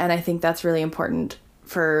 And I think that's really important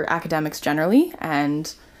for academics generally.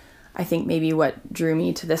 And I think maybe what drew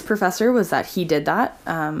me to this professor was that he did that.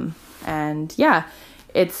 And yeah,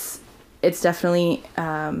 it's definitely,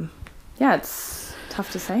 it's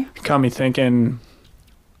tough to say. It got me thinking,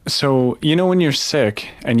 so, you know, when you're sick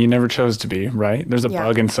and you never chose to be, right? There's a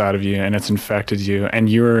bug inside of you and it's infected you, and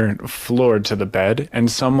you're floored to the bed,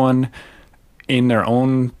 and someone in their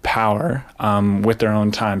own power, with their own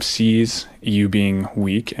time, sees you being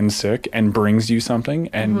weak and sick and brings you something,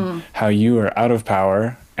 and how you are out of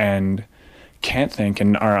power and can't think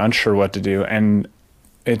and are unsure what to do. And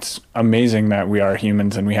it's amazing that we are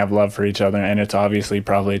humans and we have love for each other, and it's obviously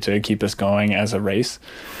probably to keep us going as a race.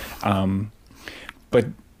 But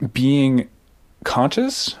being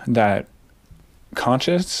conscious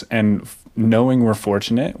and knowing we're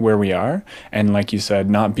fortunate where we are, and like you said,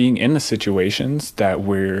 not being in the situations that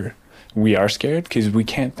we are scared, because we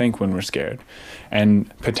can't think when we're scared. And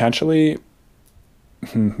potentially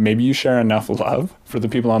maybe you share enough love for the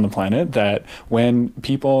people on the planet that when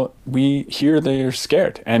we hear they're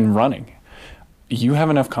scared and running, you have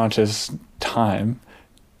enough conscious time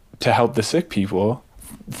to help the sick people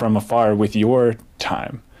from afar with your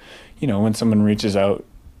time. You know, when someone reaches out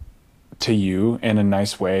to you in a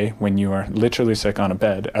nice way when you are literally sick on a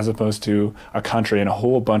bed, as opposed to a country and a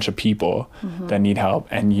whole bunch of people that need help,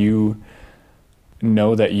 and you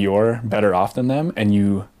know that you're better off than them, and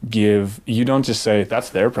you don't just say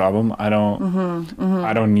that's their problem. I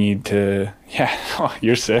don't need to,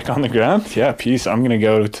 you're sick on the ground, peace, I'm gonna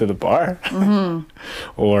go to the bar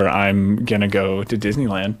or I'm gonna go to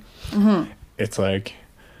Disneyland. It's like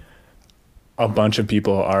a bunch of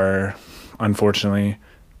people are unfortunately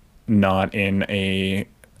not in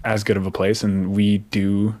as good of a place, and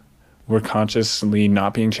we're consciously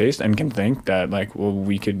not being chased and can think that, like, well,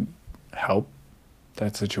 we could help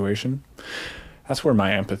that situation. That's where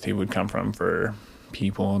my empathy would come from for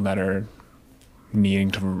people that are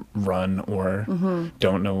needing to run or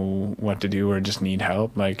don't know what to do or just need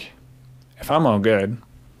help. Like, if I'm all good,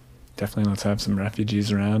 definitely let's have some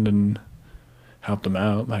refugees around and help them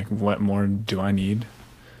out. Like, what more do I need?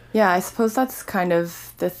 Yeah, I suppose that's kind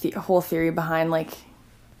of the whole theory behind, like,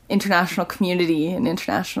 international community and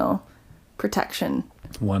international protection.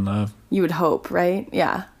 One love. You would hope, right?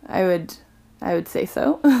 Yeah, I would say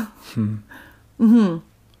so.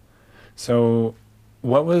 So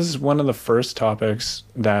what was one of the first topics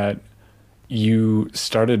that you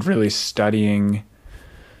started really studying,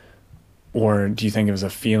 or do you think it was a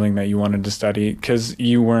feeling that you wanted to study? Because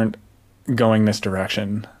you weren't going this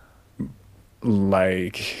direction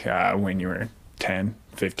like when you were 10,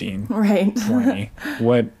 15, right. 20.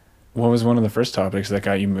 What was one of the first topics that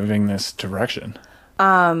got you moving this direction?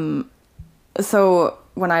 So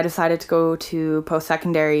when I decided to go to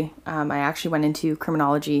post-secondary, I actually went into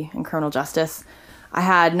criminology and criminal justice. I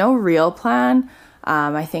had no real plan.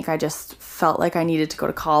 I think I just felt like I needed to go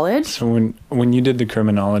to college. So when you did the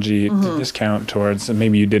criminology, did this count towards,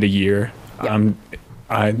 maybe you did a year? Yeah.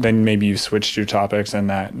 Then maybe you switched your topics, and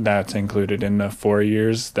that's included in the 4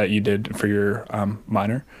 years that you did for your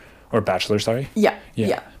minor or bachelor, sorry? Yeah.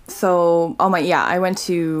 So I went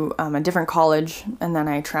to a different college, and then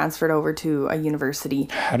I transferred over to a university.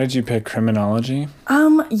 How did you pick criminology?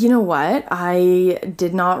 You know what? I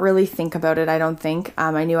did not really think about it, I don't think.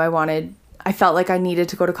 I felt like I needed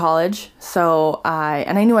to go to college. So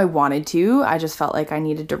I knew I wanted to. I just felt like I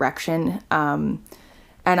needed direction.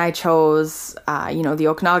 And I chose, the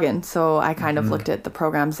Okanagan. So I kind of looked at the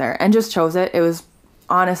programs there and just chose it. It was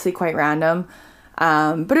honestly quite random.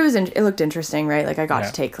 But it looked interesting, right? Like, I got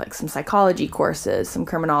to take, like, some psychology courses, some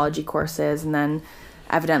criminology courses, and then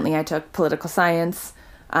evidently I took political science.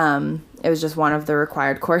 It was just one of the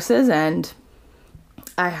required courses, and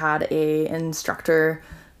I had a instructor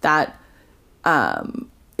that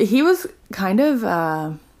he was kind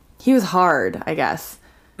of, he was hard, I guess.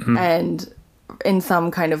 And in some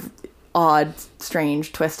kind of odd,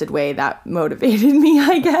 strange, twisted way that motivated me,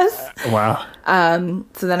 I guess. Wow.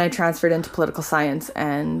 So then I transferred into political science,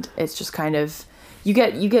 and it's just kind of, you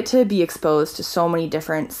get to be exposed to so many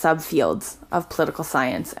different subfields of political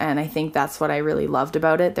science, and I think that's what I really loved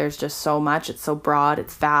about it. There's just so much. It's so broad,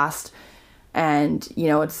 it's vast, and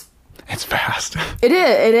It's fast. it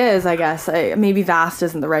is, I guess. Maybe vast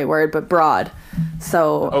isn't the right word, but broad.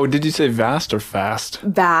 So Oh, did you say vast or fast?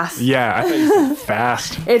 vast. Yeah, I thought you said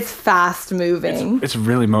fast. It's fast moving. It's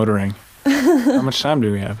really motoring. How much time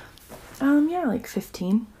do we have? Yeah, like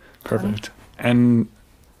 15. Perfect. And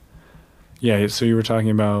yeah, so you were talking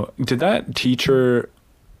about, did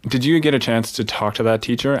you get a chance to talk to that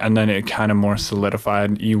teacher and then it kind of more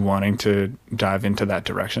solidified you wanting to dive into that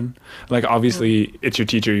direction? Like, obviously it's your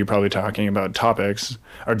teacher, you're probably talking about topics,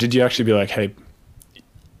 or did you actually be like, hey,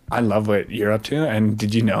 I love what you're up to, and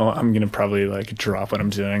did you know I'm going to probably like drop what I'm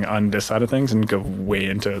doing on this side of things and go way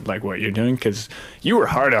into like what you're doing? Because you were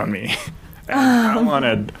hard on me. And I want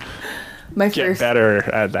to get better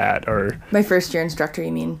at that. Or My first year instructor,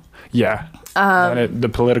 you mean? yeah. The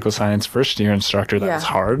political science first year instructor, that was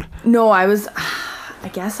hard. No, I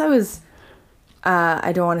guess I was,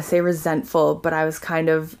 I don't want to say resentful, but I was kind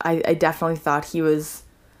of, I definitely thought he was,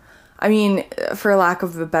 I mean, for lack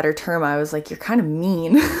of a better term, I was like, you're kind of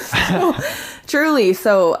mean. Truly.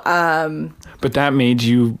 So, but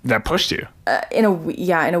that pushed you. in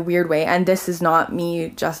a weird way. And this is not me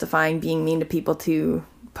justifying being mean to people to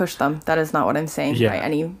push them. That is not what I'm saying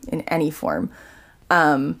in any form.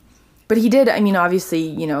 But he did, I mean,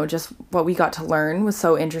 obviously, just what we got to learn was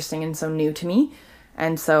so interesting and so new to me.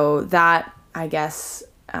 And so that, I guess,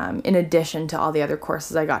 in addition to all the other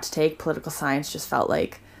courses I got to take, political science just felt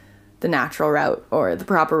like the natural route or the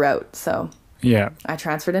proper route. So yeah, I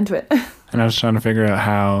transferred into it. And I was trying to figure out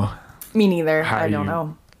how. Me neither. I don't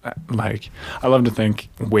know. Like, I love to think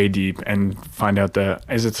way deep and find out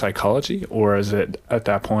is it psychology, or is it at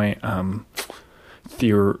that point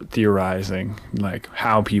theorizing like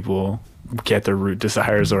how people get their root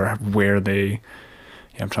desires, or where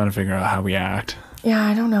I'm trying to figure out how we act. Yeah,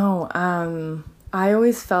 I don't know. I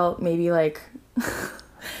always felt maybe like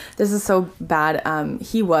this is so bad.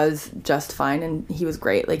 He was just fine, and he was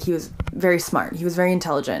great. Like, he was very smart. He was very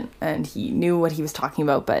intelligent, and he knew what he was talking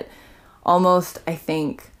about, but almost, I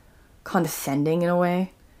think, condescending in a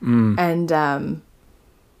way. And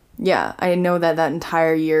yeah, I know that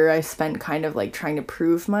entire year I spent kind of like trying to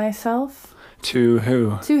prove myself. To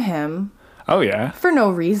who? To him. Oh yeah. For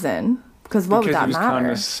no reason, because what would that matter?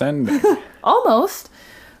 Condescending. Almost.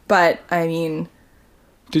 But I mean,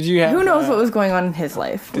 did you have? Who knows what was going on in his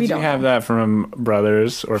life? Did you have that from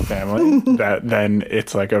brothers or family? That then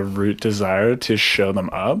it's like a root desire to show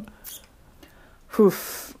them up?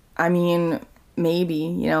 Oof. I mean,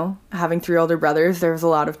 maybe, having 3 older brothers, there was a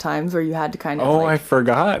lot of times where you had to kind of I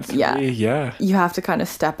forgot. Yeah. You have to kind of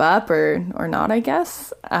step up or not, I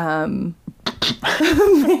guess.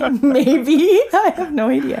 Maybe. I have no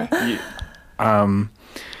idea.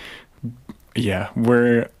 Yeah,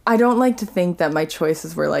 I don't like to think that my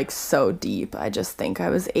choices were like so deep. I just think I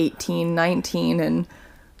was 18, 19 and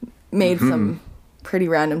made some pretty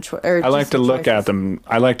random choices. I like to look at them.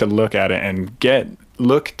 I like to look at it and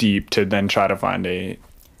look deep to then try to find a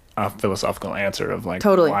philosophical answer of like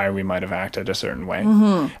why we might have acted a certain way.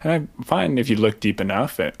 And I find if you look deep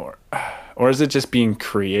enough, or is it just being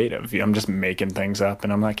creative? I'm just making things up,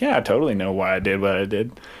 and I'm like, yeah, I totally know why I did what I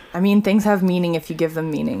did. I mean, things have meaning if you give them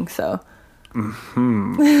meaning. So,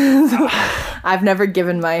 so I've never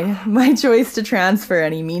given my choice to transfer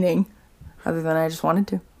any meaning, other than I just wanted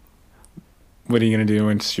to. What are you gonna do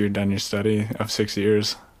once you're done your study of 6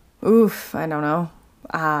 years? Oof, I don't know.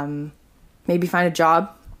 Maybe find a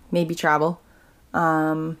job, maybe travel,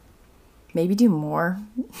 maybe do more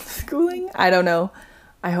schooling. I don't know.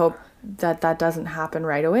 I hope that doesn't happen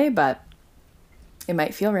right away, but it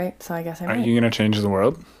might feel right. So I guess I might. Are you gonna change the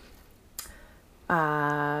world?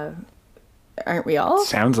 Aren't we all?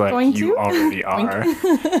 Sounds like you already are.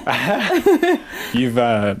 You've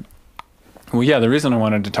well, yeah, the reason I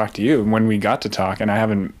wanted to talk to you when we got to talk, and I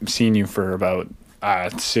haven't seen you for about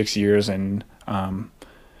 6 years, and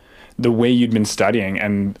the way you'd been studying,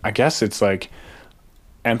 and I guess it's like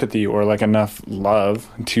empathy or like enough love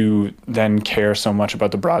to then care so much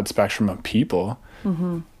about the broad spectrum of people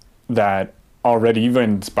that already you've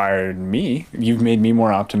inspired me. You've made me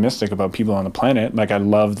more optimistic about people on the planet. Like, I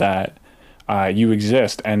love that you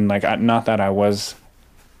exist, and like, not that I was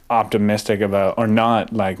optimistic about or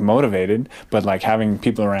not like motivated, but like having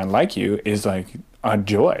people around like you is like a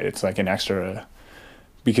joy. It's like an extra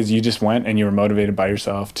because you just went and you were motivated by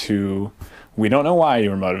yourself to, we don't know why you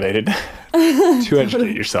were motivated, to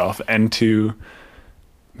educate yourself and to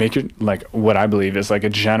make your, like, what I believe is like a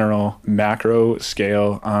general macro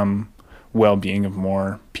scale well-being of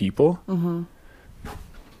more people. Mm-hmm.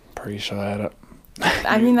 Pretty sure that.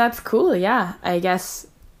 I mean, that's cool. Yeah, I guess.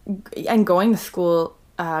 And going to school,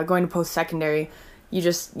 going to post-secondary,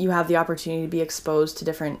 you have the opportunity to be exposed to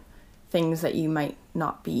different things that you might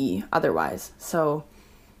not be otherwise. So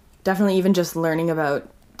definitely even just learning about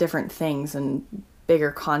different things and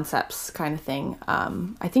bigger concepts kind of thing,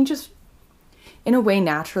 I think just in a way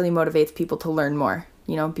naturally motivates people to learn more,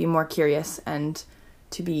 be more curious and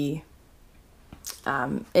to be,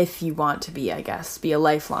 if you want to be, I guess, be a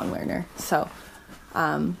lifelong learner. So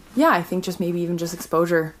I think just maybe even just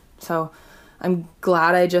exposure. So I'm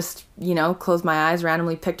glad I just, closed my eyes,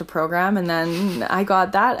 randomly picked a program, and then I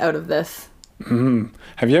got that out of this. Mm-hmm.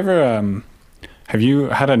 Have you ever, have you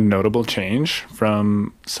had a notable change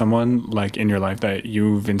from someone like in your life that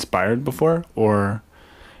you've inspired before? Or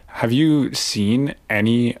have you seen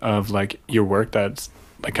any of like your work that's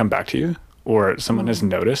like come back to you, or someone has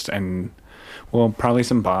noticed and, well, probably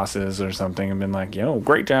some bosses or something have been like, yo,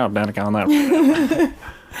 great job, Danica, on that.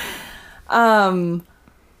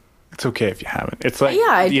 It's okay if you haven't. It's like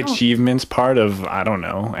the achievements part of, I don't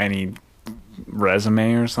know, any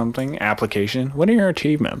resume or something, application. What are your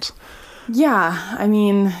achievements? Yeah, I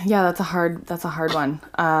mean, that's a hard one.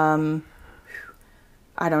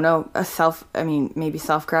 I don't know, maybe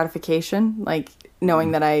self-gratification, like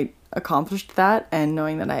knowing that I accomplished that and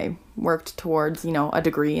knowing that I worked towards, a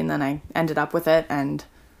degree and then I ended up with it. And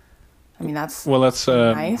I mean, that's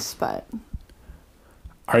nice, but.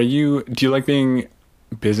 Do you like being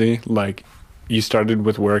busy? Like you started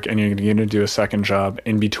with work and you're going to do a second job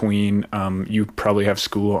in between. You probably have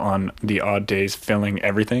school on the odd days, filling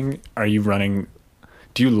everything. Do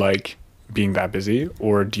you like being that busy,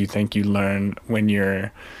 or do you think you learn when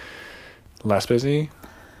you're less busy?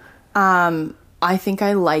 I think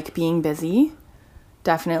I like being busy,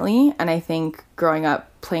 definitely. And I think growing up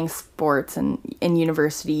playing sports and in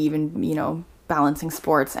university, even, balancing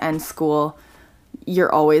sports and school,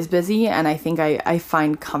 you're always busy. And I think I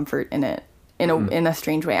find comfort in it in a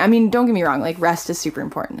strange way. I mean, don't get me wrong, like rest is super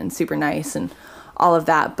important and super nice and all of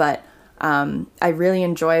that. But I really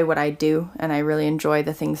enjoy what I do and I really enjoy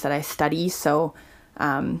the things that I study. So,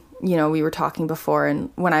 we were talking before,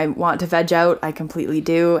 and when I want to veg out, I completely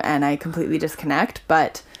do, and I completely disconnect.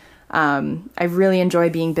 But I really enjoy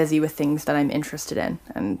being busy with things that I'm interested in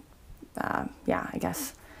and, I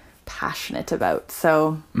guess, passionate about.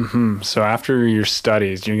 So, So after your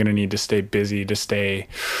studies, you're going to need to stay busy to stay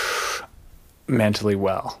mentally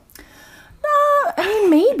well. I mean,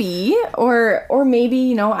 maybe, or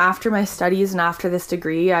maybe, after my studies and after this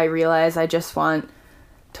degree, I realize I just want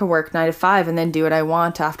to work 9 to 5 and then do what I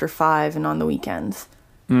want after 5 and on the weekends.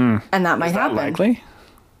 And that might happen. Likely?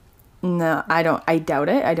 No, I doubt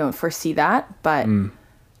it. I don't foresee that, but,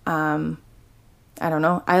 I don't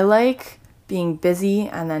know. I like being busy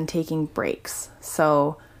and then taking breaks.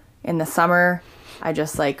 So in the summer, I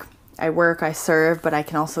just I work, I serve, but I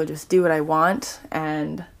can also just do what I want.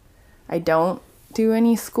 And I don't do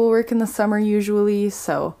any schoolwork in the summer usually.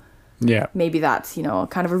 So maybe that's,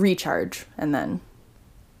 kind of a recharge, and then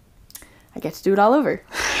I get to do it all over.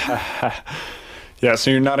 Yeah,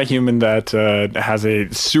 so you're not a human that has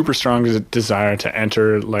a super strong desire to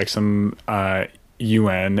enter like some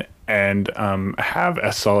UN and have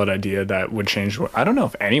a solid idea that would change. I don't know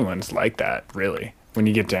if anyone's like that, really. When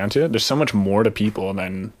you get down to it, there's so much more to people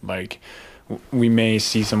than like we may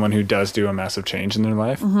see someone who does do a massive change in their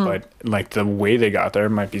life, but like the way they got there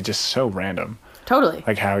might be just so random. Totally.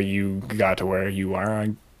 Like how you got to where you are.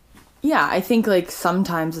 Yeah, I think like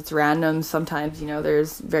sometimes it's random. Sometimes,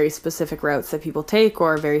 there's very specific routes that people take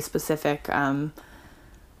or very specific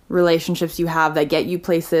relationships you have that get you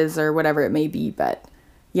places or whatever it may be. But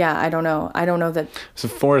yeah, I don't know. I don't know that. So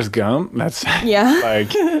Forrest Gump, that's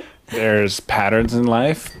like there's patterns in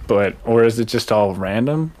life, or is it just all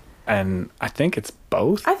random? And I think it's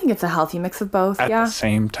both. I think it's a healthy mix of both. At the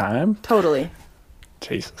same time. Totally.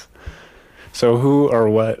 Jesus. So who or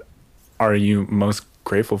what are you most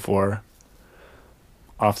grateful for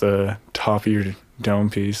off the top of your dome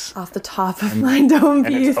piece? Off the top of my dome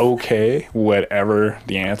piece. And it's okay, whatever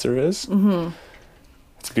the answer is.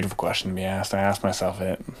 It's a beautiful question to be asked. I asked myself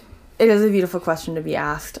it. It is a beautiful question to be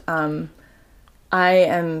asked. I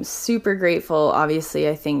am super grateful. Obviously,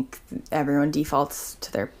 I think everyone defaults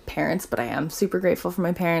to their parents, but I am super grateful for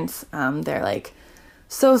my parents. They're like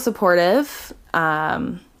so supportive.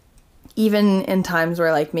 Even in times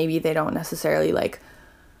where like maybe they don't necessarily like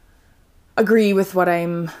agree with what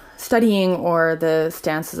I'm studying or the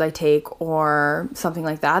stances I take or something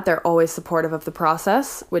like that. They're always supportive of the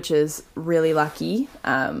process, which is really lucky.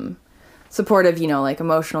 Supportive, like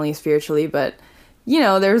emotionally, spiritually, but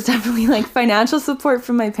there's definitely like financial support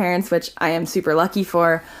from my parents, which I am super lucky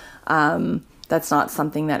for. That's not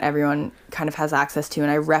something that everyone kind of has access to, and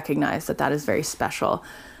I recognize that is very special.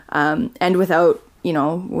 And without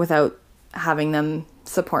having them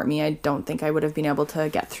support me, I don't think I would have been able to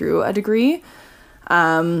get through a degree.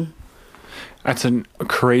 That's a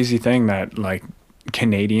crazy thing that like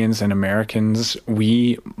Canadians and Americans,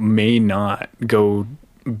 we may not go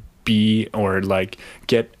be or like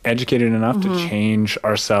get educated enough to change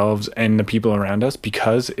ourselves and the people around us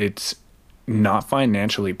because it's not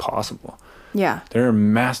financially possible. Yeah.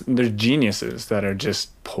 There's geniuses that are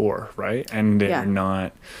just poor, right? And they're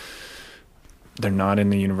not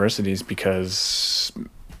in the universities because,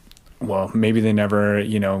 well, maybe they never,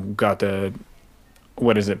 got the,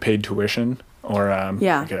 paid tuition or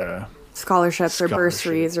like a scholarships or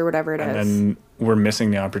bursaries or whatever it is. And then we're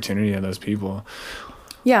missing the opportunity of those people.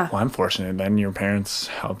 Yeah. Well, I'm fortunate. Then your parents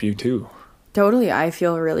help you too. Totally. I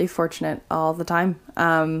feel really fortunate all the time.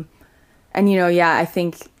 And, I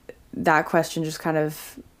think that question just kind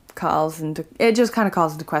of calls into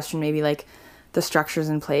question maybe like the structures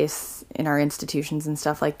in place in our institutions and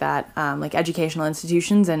stuff like that, like educational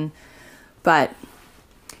institutions. But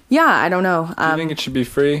yeah, I don't know. Do you think it should be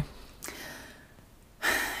free?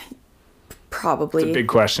 Probably. It's a big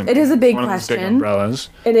question. It is a big question. One of those big umbrellas.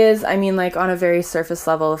 It is. I mean, like on a very surface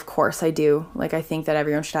level, of course I do. Like I think that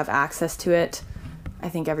everyone should have access to it. I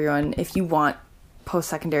think everyone, if you want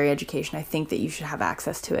post-secondary education, I think that you should have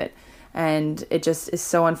access to it. And it just is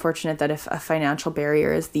so unfortunate that if a financial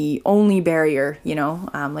barrier is the only barrier,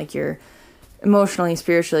 like you're emotionally,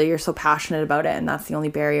 spiritually, you're so passionate about it and that's the only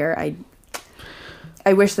barrier.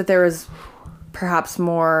 I wish that there was perhaps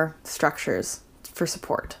more structures for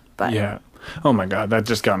support. But yeah. Oh my God, that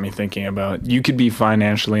just got me thinking about you could be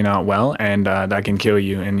financially not well and that can kill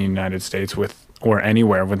you in the United States or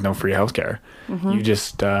anywhere with no free healthcare. You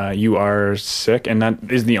just, you are sick and that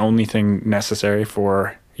is the only thing necessary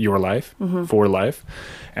for your life, for life.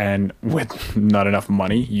 And with not enough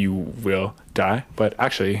money, you will die. But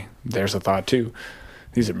actually, there's a thought too.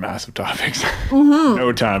 These are massive topics.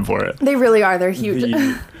 No time for it. They really are. They're huge.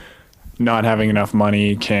 Not having enough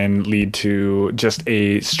money can lead to just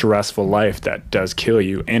a stressful life that does kill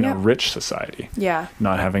you in a rich society. Yeah.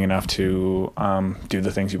 Not having enough to do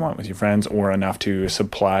the things you want with your friends or enough to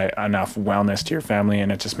supply enough wellness to your family.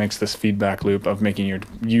 And it just makes this feedback loop of making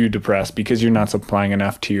you depressed because you're not supplying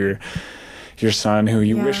enough to your son who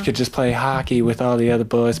you wish could just play hockey with all the other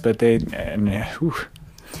boys, but Yeah,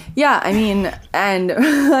 I mean,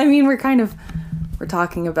 we're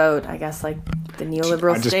talking about, I guess, like the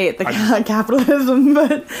neoliberal state, capitalism,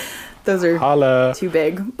 but those are too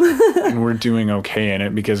big. And we're doing okay in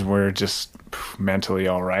it because we're just mentally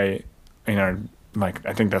all right. I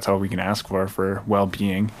think that's all we can ask for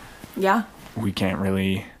well-being. Yeah. We can't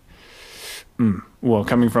really,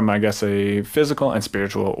 coming from, I guess, a physical and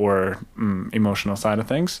spiritual or emotional side of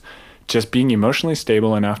things, just being emotionally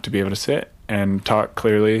stable enough to be able to sit and talk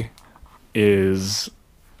clearly is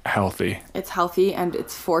healthy. It's healthy and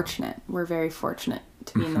it's fortunate. We're very fortunate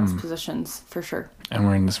to be in those positions for sure. And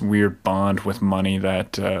we're in this weird bond with money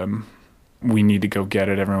that we need to go get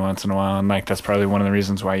it every once in a while. And like that's probably one of the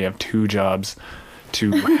reasons why you have two jobs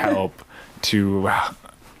to help to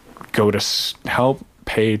go to help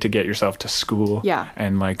pay to get yourself to school. Yeah.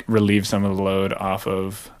 And like relieve some of the load off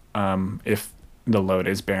of if the load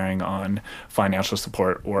is bearing on financial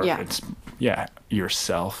support or if it's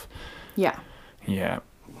yourself. Yeah. Yeah.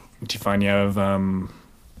 Do you find you have,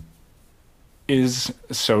 is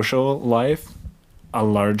social life a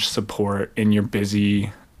large support in your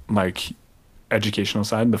busy, like, educational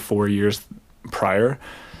side, the 4 years prior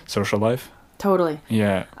social life? Totally.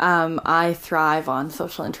 Yeah. I thrive on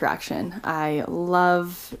social interaction. I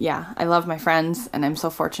love my friends and I'm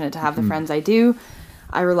so fortunate to have the friends I do.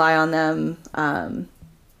 I rely on them.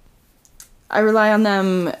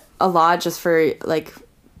 A lot just for like,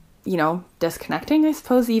 disconnecting, I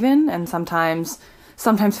suppose, even, and sometimes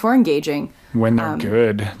for engaging. When they're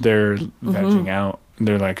good, they're vegging out.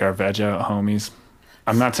 They're like our veg out homies.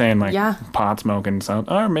 I'm not saying like pot smoking,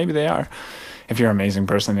 or maybe they are. If you're an amazing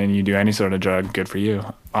person and you do any sort of drug, good for you.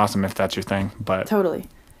 Awesome if that's your thing. But totally.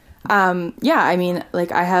 I mean,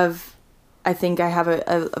 like I think I have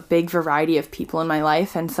a big variety of people in my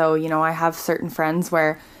life, and so I have certain friends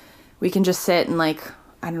where we can just sit and like,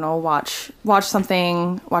 I don't know, watch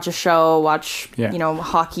something, watch a show, watch,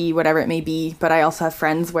 hockey, whatever it may be. But I also have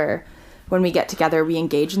friends where when we get together, we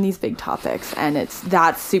engage in these big topics, and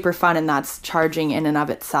that's super fun, and that's charging in and of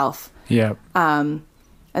itself. Yeah. And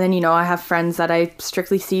then, you know, I have friends that I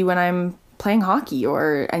strictly see when I'm playing hockey,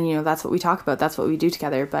 and, you know, that's what we talk about. That's what we do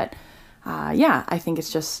together. But, yeah, I think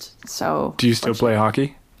it's just so... Do you still play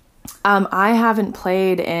hockey? I haven't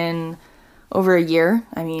played in over a year.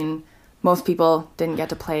 I mean, most people didn't get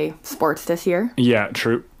to play sports this year. Yeah,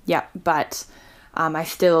 true. Yeah, but I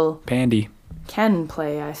still Pandy. can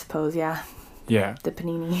play, I suppose, yeah. Yeah. The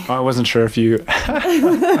panini. I wasn't sure if you...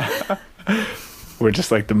 We're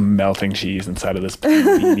just like the melting cheese inside of this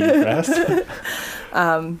panini press.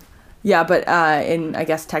 Yeah, but I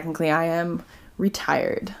guess technically I am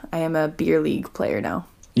retired. I am a beer league player now.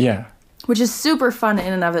 Yeah. Which is super fun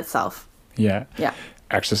in and of itself. Yeah. Yeah.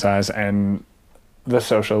 Exercise and the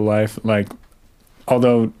social life, like,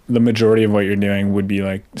 although the majority of what you're doing would be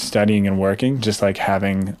like studying and working, just like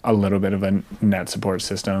having a little bit of a net support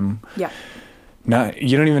system. Yeah.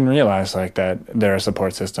 You don't even realize like that they're a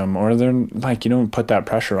support system, or they're like, you don't put that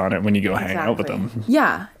pressure on it when you go hang out with them.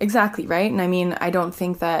 Yeah, exactly. Right. And I mean, I don't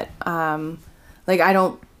think that, like, I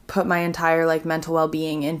don't put my entire like mental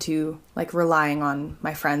well-being into like relying on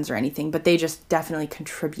my friends or anything, but they just definitely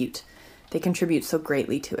contribute. They contribute so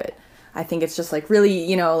greatly to it. I think it's just like really,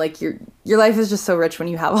 you know, like your life is just so rich when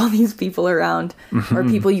you have all these people around or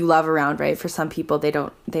people you love around, right? For some people, they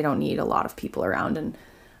don't need a lot of people around, and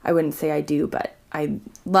I wouldn't say I do, but I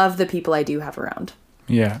love the people I do have around.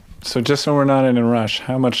 Yeah. So just so we're not in a rush,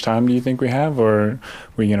 how much time do you think we have, or are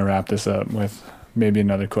we going to wrap this up with maybe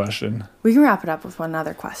another question? We can wrap it up with one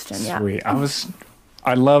other question. Sweet. Yeah.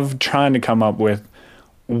 I love trying to come up with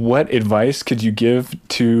what advice could you give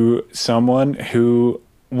to someone who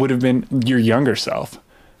would have been your younger self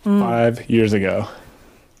 5 years ago?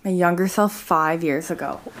 My younger self 5 years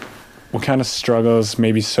ago. What kind of struggles,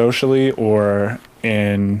 maybe socially or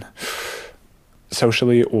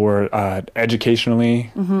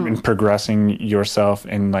educationally, in progressing yourself,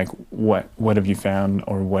 and like what have you found,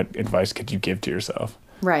 or what advice could you give to yourself?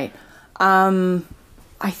 Right.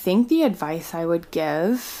 I think the advice I would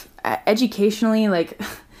give educationally, like,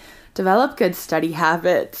 develop good study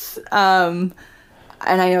habits.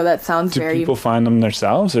 And I know that sounds Do people find them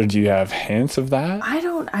themselves, or do you have hints of that? I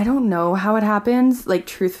don't know how it happens. Like,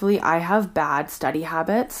 truthfully, I have bad study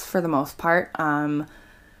habits for the most part. When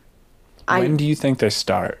do you think they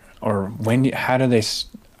start, or how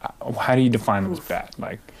do you define them as bad?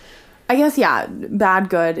 Like, I guess, yeah, bad,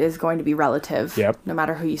 good is going to be relative. Yep. No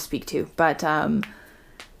matter who you speak to. But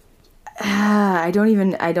I don't even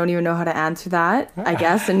know how to answer that, I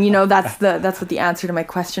guess. And, you know, that's what the answer to my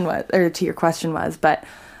question was, or to your question was. But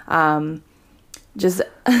just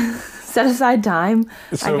set aside time,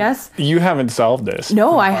 so I guess. You haven't solved this.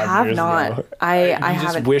 No, I have not. Ago. I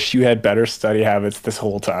haven't. just wish you had better study habits this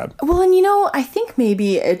whole time. Well, and, you know, I think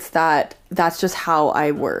maybe it's that's just how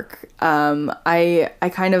I work. I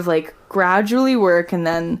kind of like gradually work and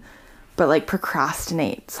then, but like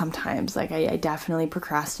procrastinate sometimes. Like I definitely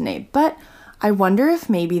procrastinate. But I wonder if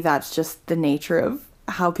maybe that's just the nature of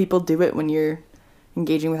how people do it when you're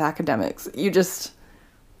engaging with academics. You just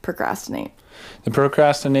procrastinate. The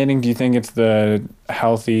procrastinating, do you think it's the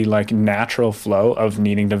healthy, like, natural flow of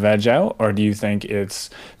needing to veg out? Or do you think it's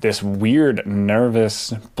this weird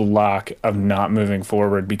nervous block of not moving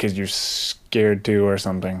forward because you're scared to, or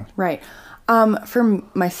something? Right. For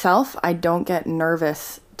myself, I don't get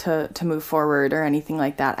nervous to move forward or anything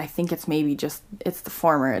like that. I think it's maybe just, it's the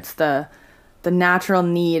former. It's the natural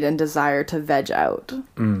need and desire to veg out.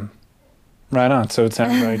 Right on. So it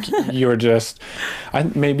sounds like you're just,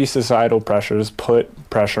 maybe societal pressures put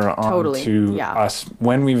pressure on us.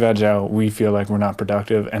 When we veg out, we feel like we're not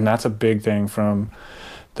productive. And that's a big thing from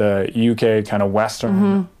the UK kind of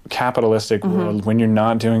Western capitalistic world. When you're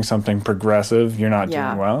not doing something progressive, you're not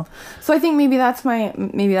doing well. So I think maybe that's my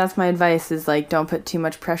advice, is like, don't put too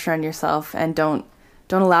much pressure on yourself, and don't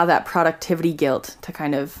allow that productivity guilt to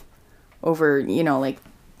kind of overcome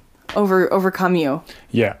you.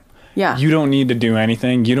 Yeah. Yeah. You don't need to do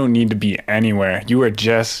anything. You don't need to be anywhere. You are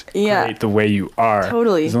just great the way you are.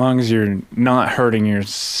 Totally. As long as you're not hurting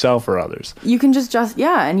yourself or others. You can just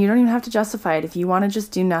and you don't even have to justify it. If you want to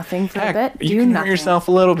just do nothing for a bit, you can hurt yourself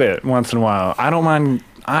a little bit once in a while. I don't mind.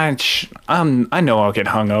 I know I'll get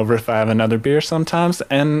hungover if I have another beer sometimes,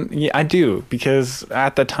 and yeah, I do, because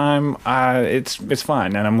at the time it's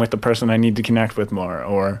fine, and I'm with the person I need to connect with more,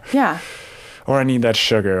 or I need that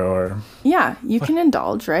sugar, or you can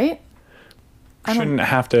indulge, right? Shouldn't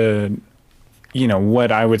have to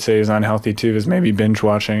what I would say is unhealthy too is maybe binge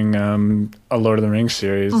watching a Lord of the Rings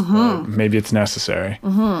series. Maybe it's necessary.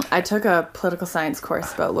 I took a political science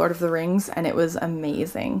course about Lord of the Rings, and it was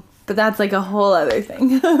amazing. But that's like a whole other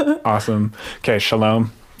thing. Awesome. Okay,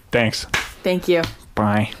 shalom. Thanks. Thank you.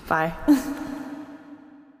 Bye. Bye.